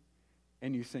be,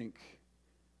 and you think,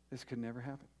 this could never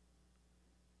happen.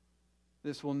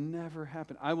 This will never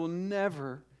happen. I will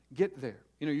never get there.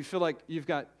 You feel like you've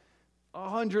got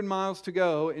 100 miles to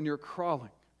go and you're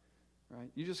crawling, right?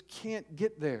 You just can't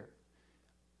get there.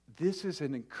 This is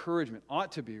an encouragement,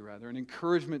 ought to be rather, an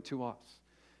encouragement to us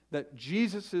that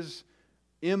Jesus'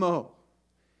 MO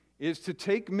is to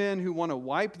take men who want to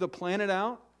wipe the planet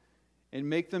out and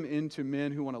make them into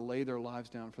men who want to lay their lives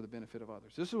down for the benefit of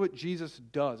others. This is what Jesus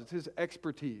does. It's his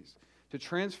expertise to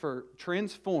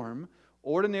transform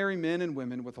ordinary men and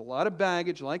women with a lot of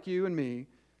baggage like you and me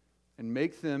and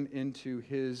make them into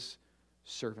his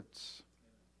servants.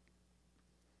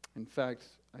 In fact,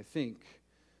 I think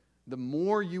the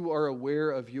more you are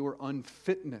aware of your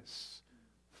unfitness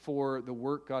for the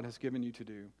work God has given you to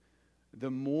do,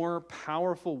 the more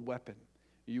powerful weapon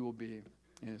you will be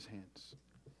in his hands.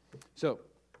 So,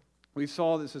 we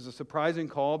saw this as a surprising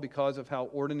call because of how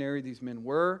ordinary these men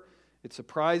were. It's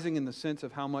surprising in the sense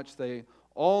of how much they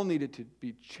all needed to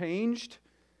be changed.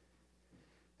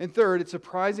 And third, it's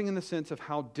surprising in the sense of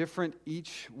how different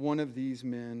each one of these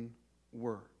men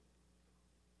were.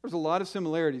 There's a lot of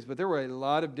similarities, but there were a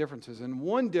lot of differences. And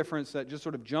one difference that just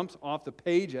sort of jumps off the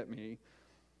page at me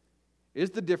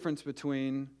is the difference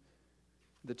between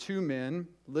the two men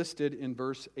listed in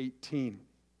verse 18.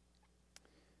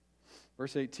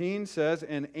 Verse 18 says,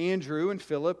 and Andrew and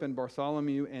Philip and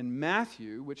Bartholomew and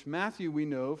Matthew, which Matthew we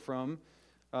know from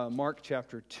Mark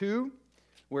chapter 2,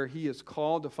 where he is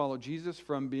called to follow Jesus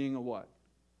from being a what?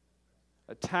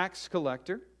 A tax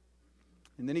collector.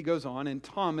 And then he goes on, and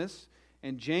Thomas,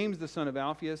 and James the son of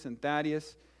Alphaeus, and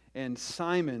Thaddeus, and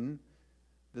Simon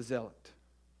the Zealot.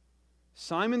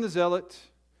 Simon the Zealot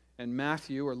and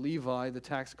Matthew, or Levi, the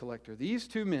tax collector. These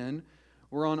two men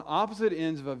were on opposite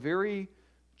ends of a very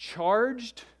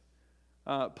charged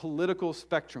political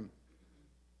spectrum.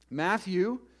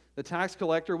 Matthew, the tax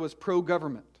collector, was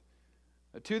pro-government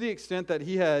to the extent that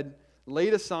he had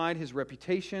laid aside his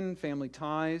reputation, family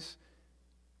ties,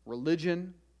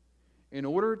 religion, in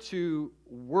order to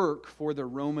work for the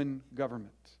Roman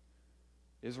government.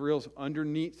 Israel's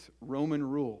underneath Roman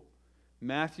rule.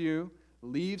 Matthew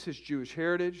leaves his Jewish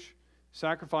heritage,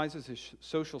 sacrifices his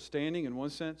social standing in one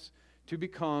sense, to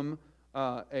become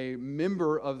a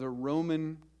member of the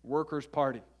Roman Workers'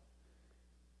 Party.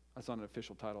 That's not an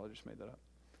official title, I just made that up.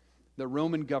 The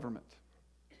Roman government.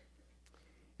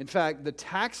 In fact, the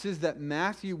taxes that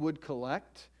Matthew would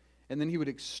collect and then he would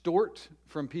extort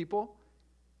from people,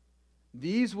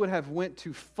 these would have went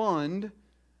to fund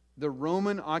the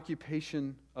Roman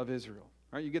occupation of Israel.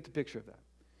 All right, you get the picture of that.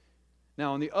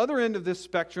 Now, on the other end of this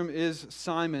spectrum is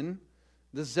Simon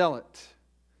the Zealot.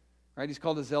 All right, he's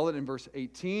called a zealot in verse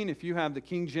 18. If you have the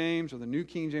King James or the New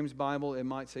King James Bible, it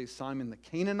might say Simon the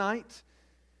Canaanite.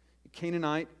 The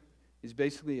Canaanite is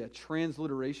basically a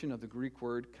transliteration of the Greek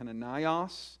word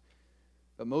kananios.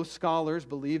 But most scholars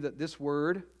believe that this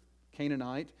word,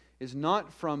 Canaanite, is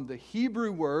not from the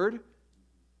Hebrew word,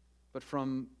 but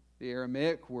from the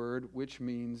Aramaic word, which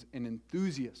means an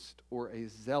enthusiast or a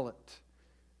zealot,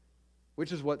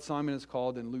 which is what Simon is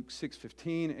called in Luke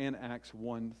 6:15 and Acts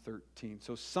 1:13.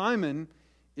 So Simon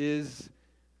is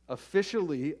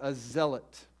officially a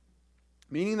zealot,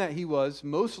 meaning that he was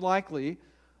most likely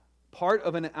part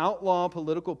of an outlaw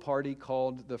political party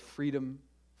called the Freedom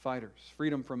Fighters.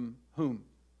 Freedom from whom?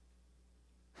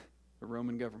 The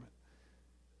Roman government.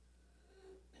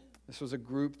 This was a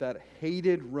group that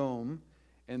hated Rome,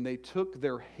 and they took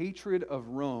their hatred of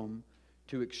Rome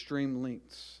to extreme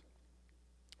lengths.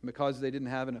 Because they didn't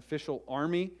have an official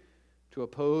army to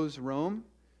oppose Rome,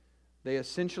 they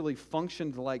essentially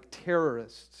functioned like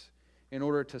terrorists in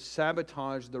order to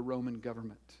sabotage the Roman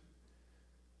government.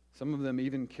 Some of them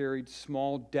even carried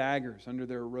small daggers under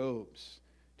their robes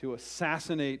to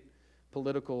assassinate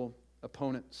political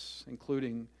opponents,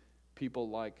 including people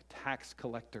like tax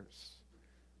collectors.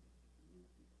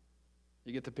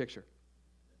 You get the picture.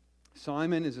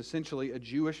 Simon is essentially a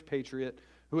Jewish patriot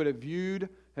who would have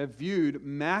viewed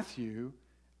Matthew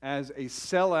as a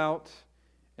sellout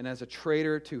and as a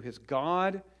traitor to his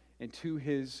God and to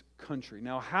his country.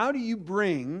 Now, how do you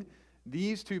bring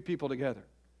these two people together?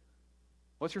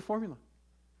 What's your formula?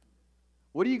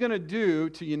 What are you going to do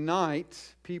to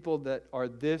unite people that are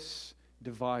this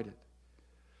divided?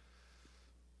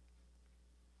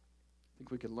 I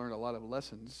think we could learn a lot of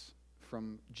lessons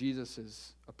from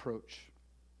Jesus' approach.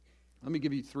 Let me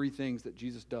give you three things that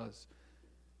Jesus does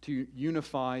to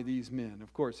unify these men.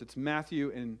 Of course, it's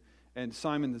Matthew and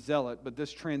Simon the Zealot, but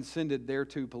this transcended their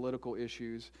two political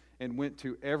issues and went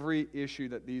to every issue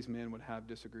that these men would have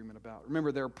disagreement about.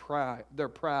 Remember, they're proud.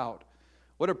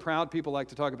 What do proud people like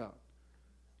to talk about?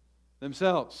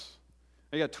 Themselves.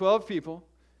 You got 12 people.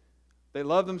 They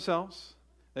love themselves.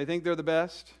 They think they're the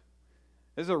best.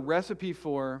 This is a recipe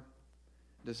for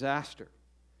disaster.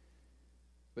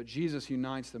 But Jesus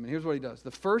unites them. And here's what he does. The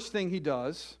first thing he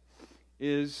does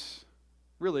is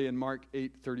really in Mark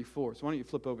 8:34. So why don't you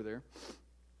flip over there.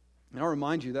 And I'll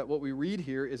remind you that what we read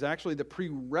here is actually the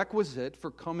prerequisite for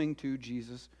coming to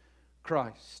Jesus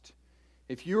Christ.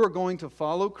 If you are going to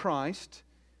follow Christ,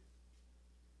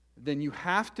 then you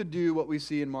have to do what we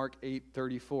see in Mark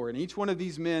 8:34. And each one of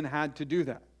these men had to do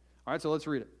that. All right, so let's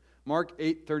read it. Mark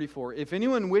 8:34. If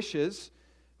anyone wishes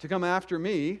to come after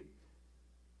me,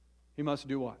 he must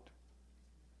do what?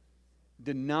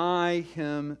 Deny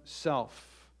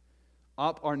himself.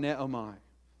 Aparneomai.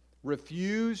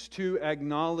 Refuse to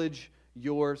acknowledge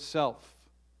yourself.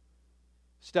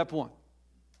 Step one.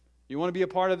 You want to be a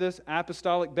part of this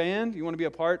apostolic band? You want to be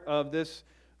a part of this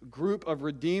group of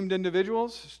redeemed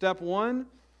individuals? Step one,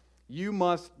 you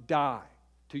must die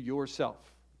to yourself.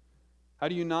 How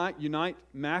do you unite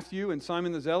Matthew and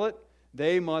Simon the Zealot?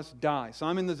 They must die.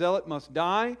 Simon the Zealot must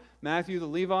die. Matthew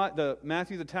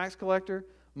the tax collector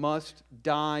must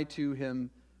die to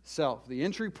himself. The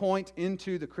entry point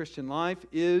into the Christian life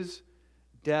is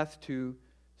death to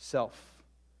self.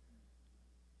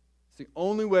 It's the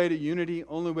only way to unity,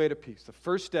 only way to peace. The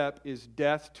first step is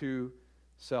death to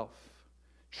self.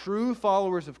 True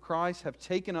followers of Christ have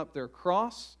taken up their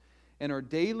cross and are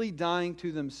daily dying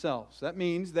to themselves. That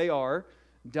means they are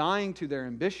dying to their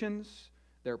ambitions,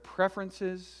 their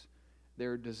preferences,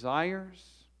 their desires,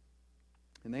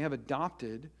 and they have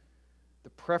adopted the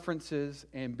preferences,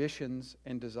 ambitions,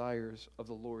 and desires of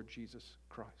the Lord Jesus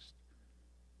Christ.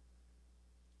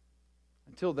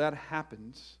 Until that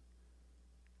happens,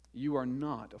 you are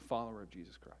not a follower of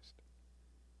Jesus Christ.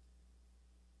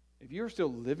 If you're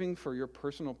still living for your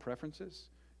personal preferences,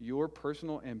 your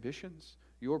personal ambitions,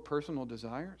 your personal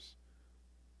desires,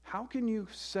 how can you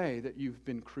say that you've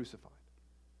been crucified?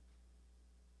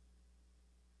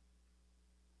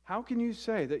 How can you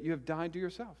say that you have died to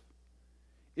yourself?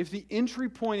 If the entry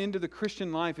point into the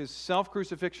Christian life is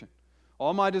self-crucifixion,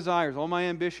 all my desires, all my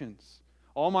ambitions,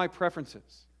 all my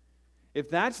preferences, if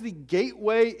that's the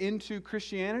gateway into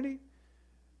Christianity,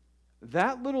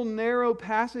 that little narrow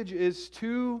passage is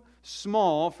too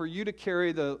small for you to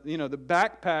carry the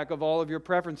backpack of all of your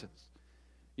preferences.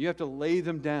 You have to lay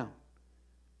them down.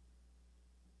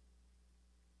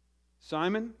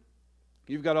 Simon,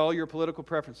 you've got all your political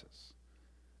preferences.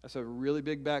 That's a really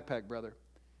big backpack, brother.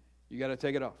 You got to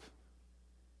take it off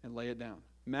and lay it down.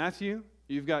 Matthew,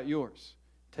 you've got yours.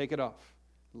 Take it off.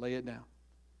 Lay it down.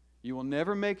 You will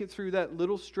never make it through that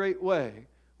little straight way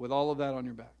with all of that on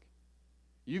your back.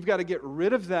 You've got to get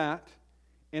rid of that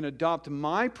and adopt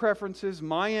my preferences,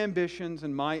 my ambitions,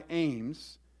 and my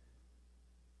aims.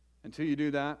 Until you do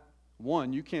that,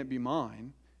 one, you can't be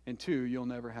mine, and two, you'll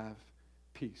never have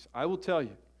peace. I will tell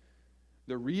you,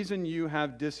 the reason you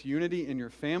have disunity in your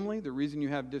family, the reason you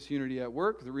have disunity at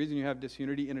work, the reason you have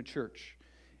disunity in a church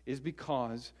is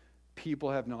because people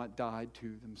have not died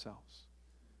to themselves.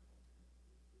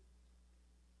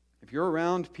 If you're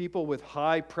around people with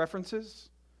high preferences,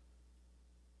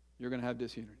 you're going to have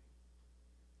disunity.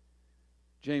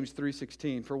 James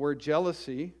 3:16, for where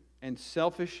jealousy and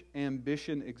selfish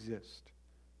ambition exist,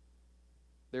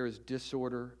 there is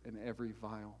disorder in every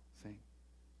vile thing.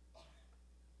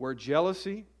 Where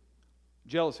jealousy,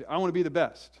 I want to be the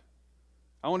best.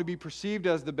 I want to be perceived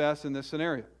as the best in this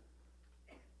scenario.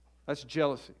 That's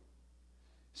jealousy.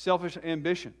 Selfish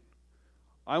ambition.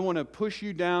 I want to push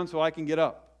you down so I can get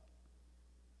up.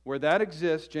 Where that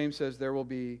exists, James says, there will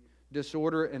be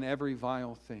disorder in every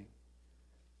vile thing.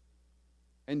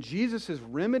 And Jesus'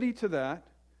 remedy to that,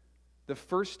 the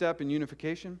first step in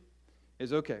unification,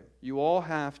 is okay, you all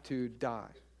have to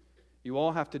die. You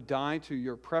all have to die to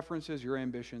your preferences, your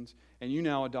ambitions, and you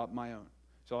now adopt my own.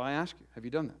 So I ask you, have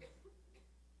you done that?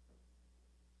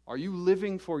 Are you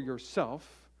living for yourself,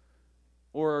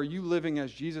 or are you living,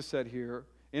 as Jesus said here,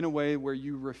 in a way where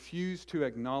you refuse to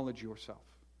acknowledge yourself?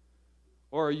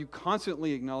 Or are you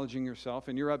constantly acknowledging yourself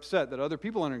and you're upset that other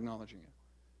people aren't acknowledging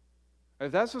you?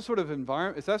 If that's the sort of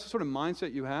environment, if that's the sort of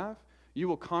mindset you have, you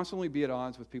will constantly be at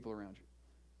odds with people around you.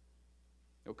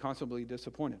 You'll constantly be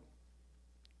disappointed.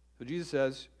 So Jesus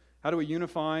says, how do we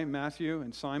unify Matthew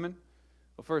and Simon?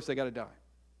 Well, first, they got to die.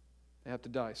 They have to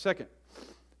die. Second,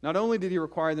 not only did he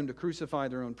require them to crucify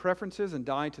their own preferences and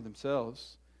die to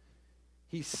themselves,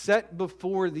 he set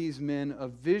before these men a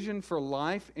vision for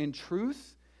life and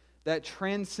truth that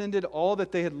transcended all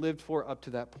that they had lived for up to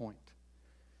that point.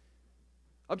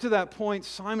 Up to that point,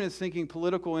 Simon is thinking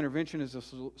political intervention is a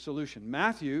solution.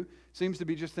 Matthew seems to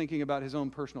be just thinking about his own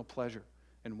personal pleasure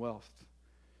and wealth.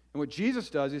 And what Jesus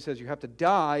does, he says you have to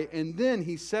die, and then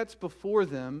he sets before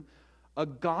them a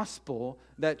gospel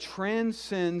that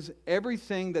transcends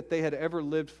everything that they had ever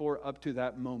lived for up to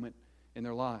that moment in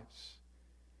their lives.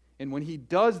 And when he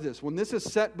does this, when this is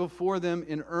set before them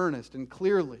in earnest and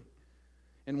clearly,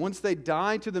 and once they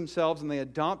die to themselves and they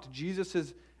adopt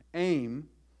Jesus' aim,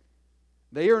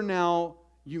 they are now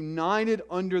united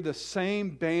under the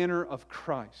same banner of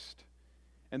Christ.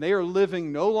 And they are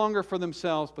living no longer for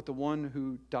themselves, but the one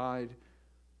who died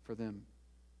for them.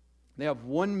 They have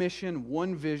one mission,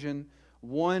 one vision,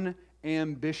 one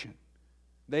ambition.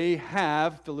 They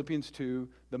have, Philippians 2,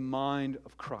 the mind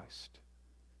of Christ.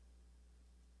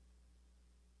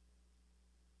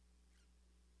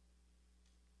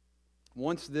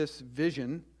 Once this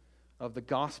vision of the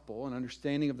gospel and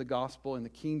understanding of the gospel and the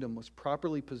kingdom was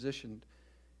properly positioned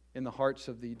in the hearts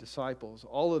of the disciples,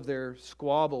 all of their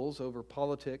squabbles over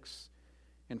politics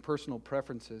and personal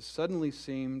preferences suddenly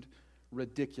seemed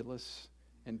ridiculous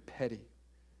and petty.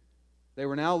 They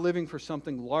were now living for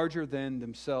something larger than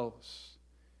themselves.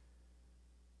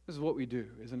 This is what we do,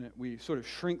 isn't it? We sort of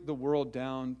shrink the world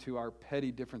down to our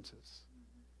petty differences.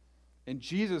 And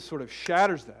Jesus sort of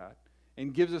shatters that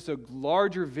and gives us a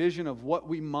larger vision of what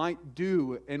we might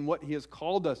do and what he has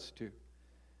called us to.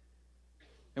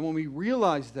 And when we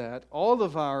realize that, all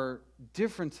of our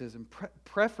differences and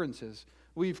preferences,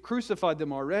 we've crucified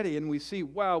them already, and we see,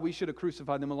 wow, we should have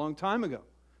crucified them a long time ago.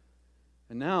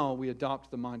 And now we adopt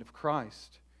the mind of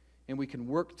Christ, and we can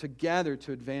work together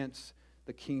to advance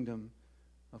the kingdom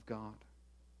of God.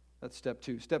 That's step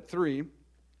 2. Step 3,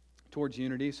 towards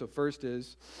unity. So first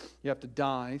is you have to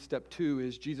die. Step 2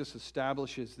 is Jesus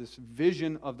establishes this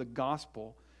vision of the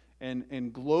gospel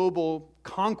and global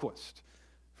conquest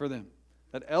for them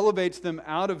that elevates them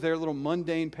out of their little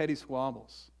mundane, petty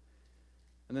squabbles.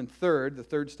 And then third, the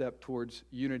third step towards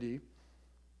unity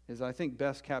is, I think,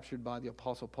 best captured by the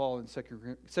Apostle Paul in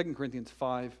 2 Corinthians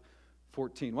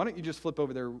 5:14. Why don't you just flip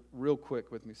over there real quick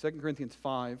with me? 2 Corinthians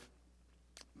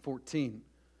 5:14.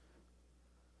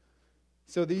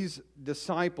 So these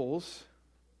disciples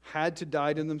had to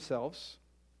die to themselves.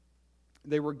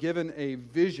 They were given a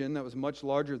vision that was much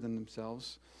larger than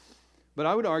themselves. But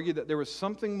I would argue that there was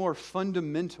something more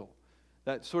fundamental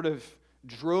that sort of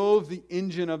drove the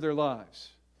engine of their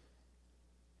lives.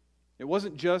 It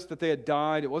wasn't just that they had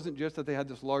died. It wasn't just that they had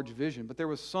this large vision. But there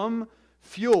was some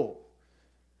fuel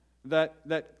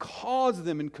that caused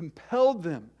them and compelled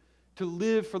them to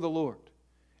live for the Lord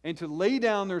and to lay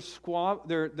down their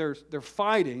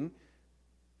fighting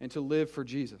and to live for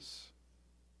Jesus.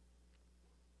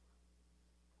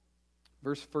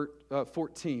 Verse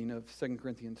 14 of 2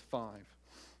 Corinthians 5.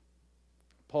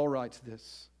 Paul writes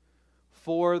this: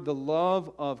 "For the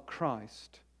love of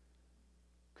Christ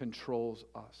controls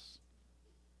us."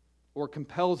 Or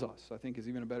compels us, I think is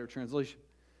even a better translation.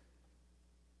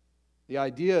 The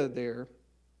idea there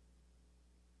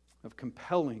of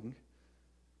compelling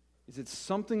is it's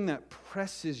something that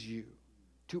presses you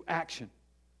to action.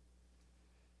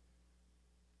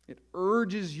 It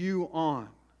urges you on.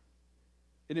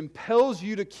 It impels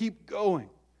you to keep going.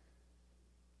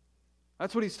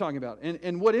 That's what he's talking about.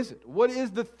 And what is it? What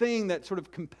is the thing that sort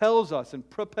of compels us and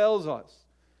propels us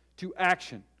to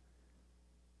action?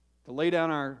 To lay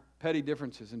down our petty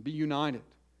differences and be united.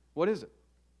 What is it?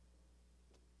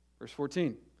 Verse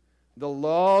 14. The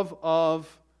love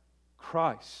of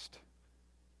Christ.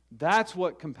 That's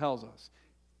what compels us.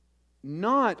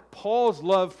 Not Paul's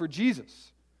love for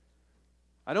Jesus.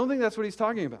 I don't think that's what he's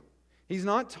talking about. He's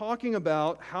not talking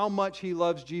about how much he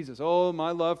loves Jesus. Oh,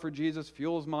 my love for Jesus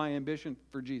fuels my ambition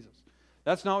for Jesus.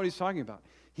 That's not what he's talking about.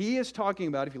 He is talking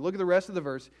about, if you look at the rest of the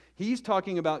verse, he's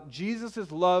talking about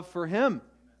Jesus' love for him.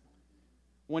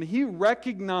 When he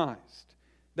recognized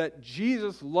that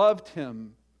Jesus loved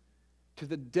him to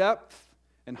the depth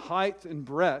and height and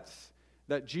breadth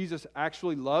that Jesus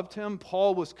actually loved him,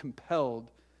 Paul was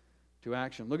compelled to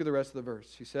action. Look at the rest of the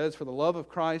verse. He says, "For the love of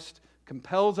Christ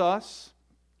compels us,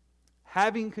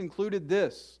 having concluded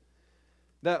this,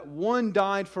 that one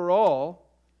died for all,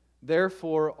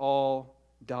 therefore all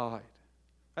died."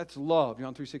 That's love,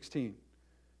 John 3:16.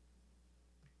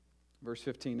 Verse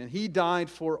 15, "And he died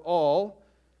for all,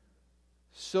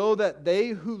 so that they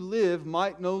who live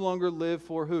might no longer live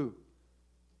for" who?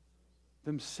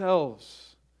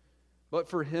 Themselves, but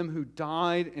for him who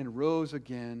died and rose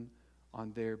again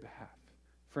on their behalf.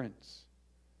 Friends,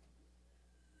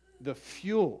 the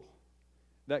fuel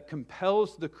that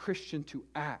compels the Christian to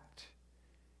act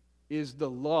is the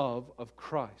love of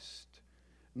Christ.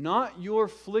 Not your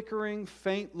flickering,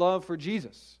 faint love for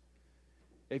Jesus.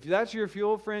 If that's your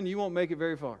fuel, friend, you won't make it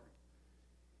very far.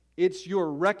 It's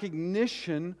your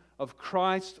recognition of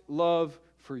Christ's love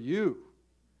for you.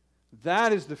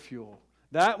 That is the fuel.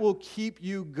 That will keep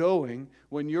you going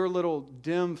when your little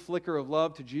dim flicker of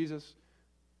love to Jesus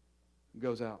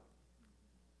goes out.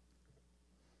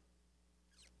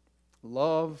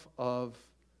 Love of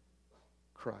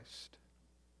Christ.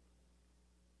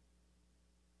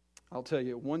 I'll tell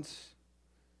you,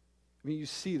 you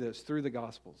see this through the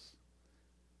Gospels.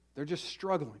 They're just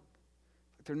struggling.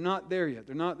 They're not there yet.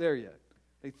 They're not there yet.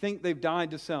 They think they've died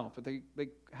to self, but they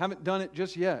haven't done it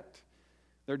just yet.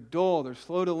 They're dull. They're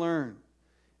slow to learn.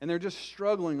 And they're just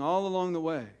struggling all along the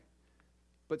way.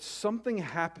 But something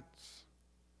happens.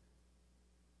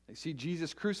 They see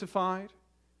Jesus crucified.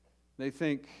 They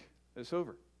think, it's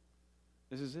over.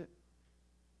 This is it.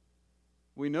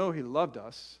 We know he loved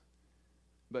us,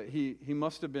 but he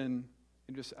must have been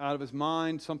just out of his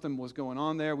mind. Something was going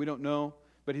on there. We don't know.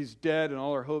 But he's dead, and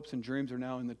all our hopes and dreams are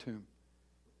now in the tomb.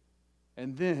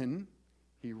 And then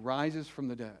he rises from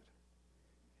the dead.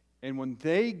 And when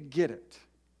they get it,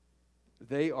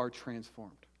 they are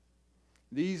transformed.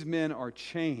 These men are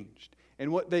changed.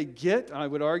 And what they get, I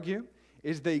would argue,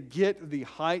 is they get the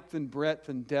height and breadth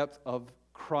and depth of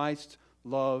Christ's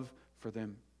love for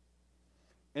them.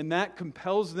 And that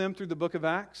compels them through the book of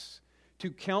Acts to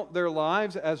count their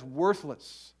lives as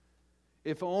worthless,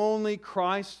 if only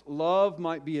Christ's love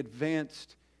might be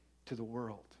advanced to the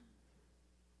world.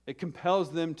 It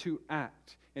compels them to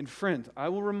act. And friends, I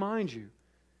will remind you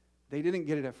They didn't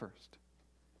get it at first.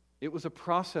 It was a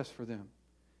process for them.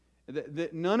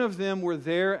 None of them were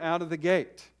there out of the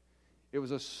gate. It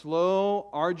was a slow,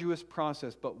 arduous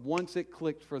process, but once it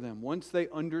clicked for them, once they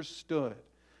understood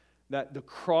that the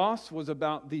cross was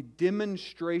about the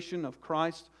demonstration of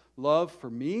Christ's love for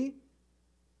me,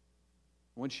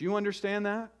 once you understand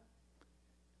that,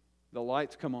 the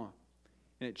lights come on.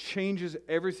 And it changes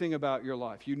everything about your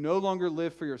life. You no longer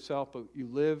live for yourself, but you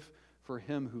live for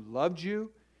Him who loved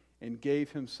you and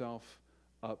gave Himself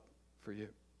up for you.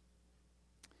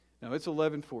 Now, it's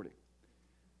 11:40.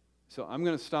 So I'm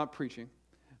going to stop preaching.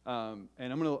 And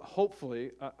I'm going to,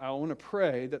 hopefully, I want to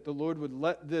pray that the Lord would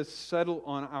let this settle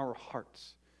on our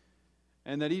hearts.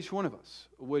 And that each one of us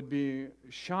would be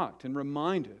shocked and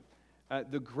reminded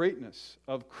at the greatness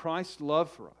of Christ's love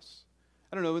for us.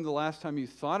 I don't know when the last time you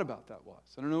thought about that was.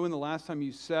 I don't know when the last time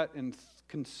you sat and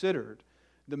considered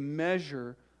the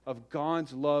measure of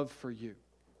God's love for you.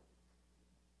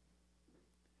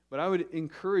 But I would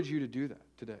encourage you to do that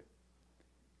today.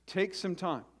 Take some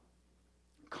time.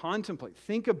 Contemplate.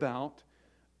 Think about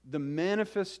the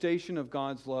manifestation of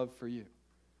God's love for you.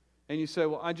 And you say,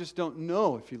 well, I just don't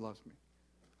know if He loves me.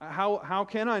 How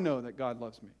can I know that God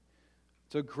loves me?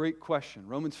 It's a great question.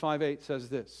 Romans 5:8 says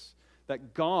this,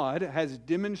 that God has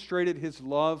demonstrated His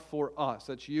love for us,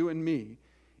 that's you and me,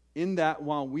 in that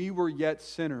while we were yet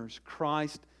sinners,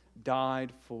 Christ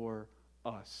died for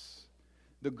us.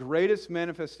 The greatest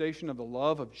manifestation of the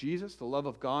love of Jesus, the love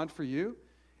of God for you,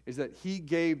 is that He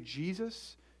gave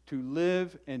Jesus to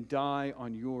live and die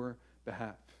on your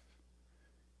behalf.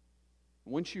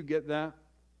 Once you get that,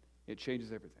 it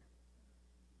changes everything.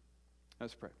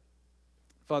 Let's pray.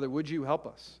 Father, would you help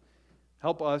us?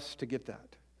 Help us to get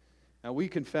that. Now, we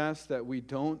confess that we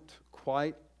don't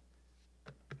quite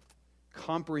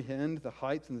comprehend the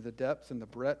height and the depth and the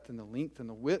breadth and the length and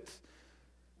the width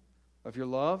of your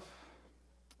love.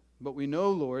 But we know,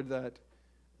 Lord, that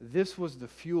this was the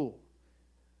fuel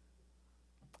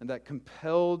and that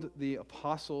compelled the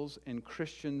apostles and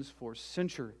Christians for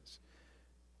centuries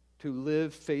to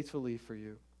live faithfully for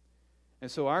you. And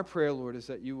so our prayer, Lord, is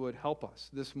that you would help us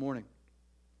this morning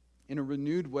in a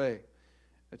renewed way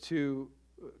to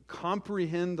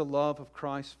comprehend the love of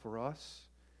Christ for us.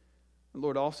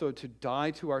 Lord, also to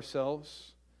die to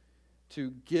ourselves,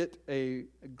 to get a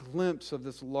glimpse of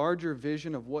this larger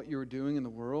vision of what you're doing in the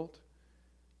world.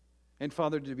 And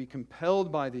Father, to be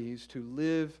compelled by these to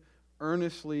live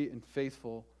earnestly and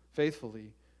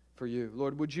faithfully for you.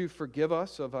 Lord, would you forgive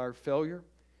us of our failure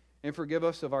and forgive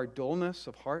us of our dullness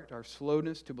of heart, our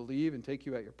slowness to believe and take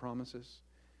you at your promises.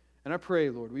 And I pray,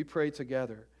 Lord, we pray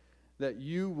together that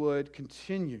you would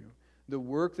continue the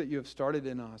work that you have started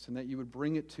in us and that you would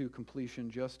bring it to completion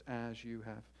just as you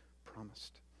have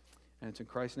promised. And it's in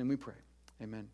Christ's name we pray. Amen.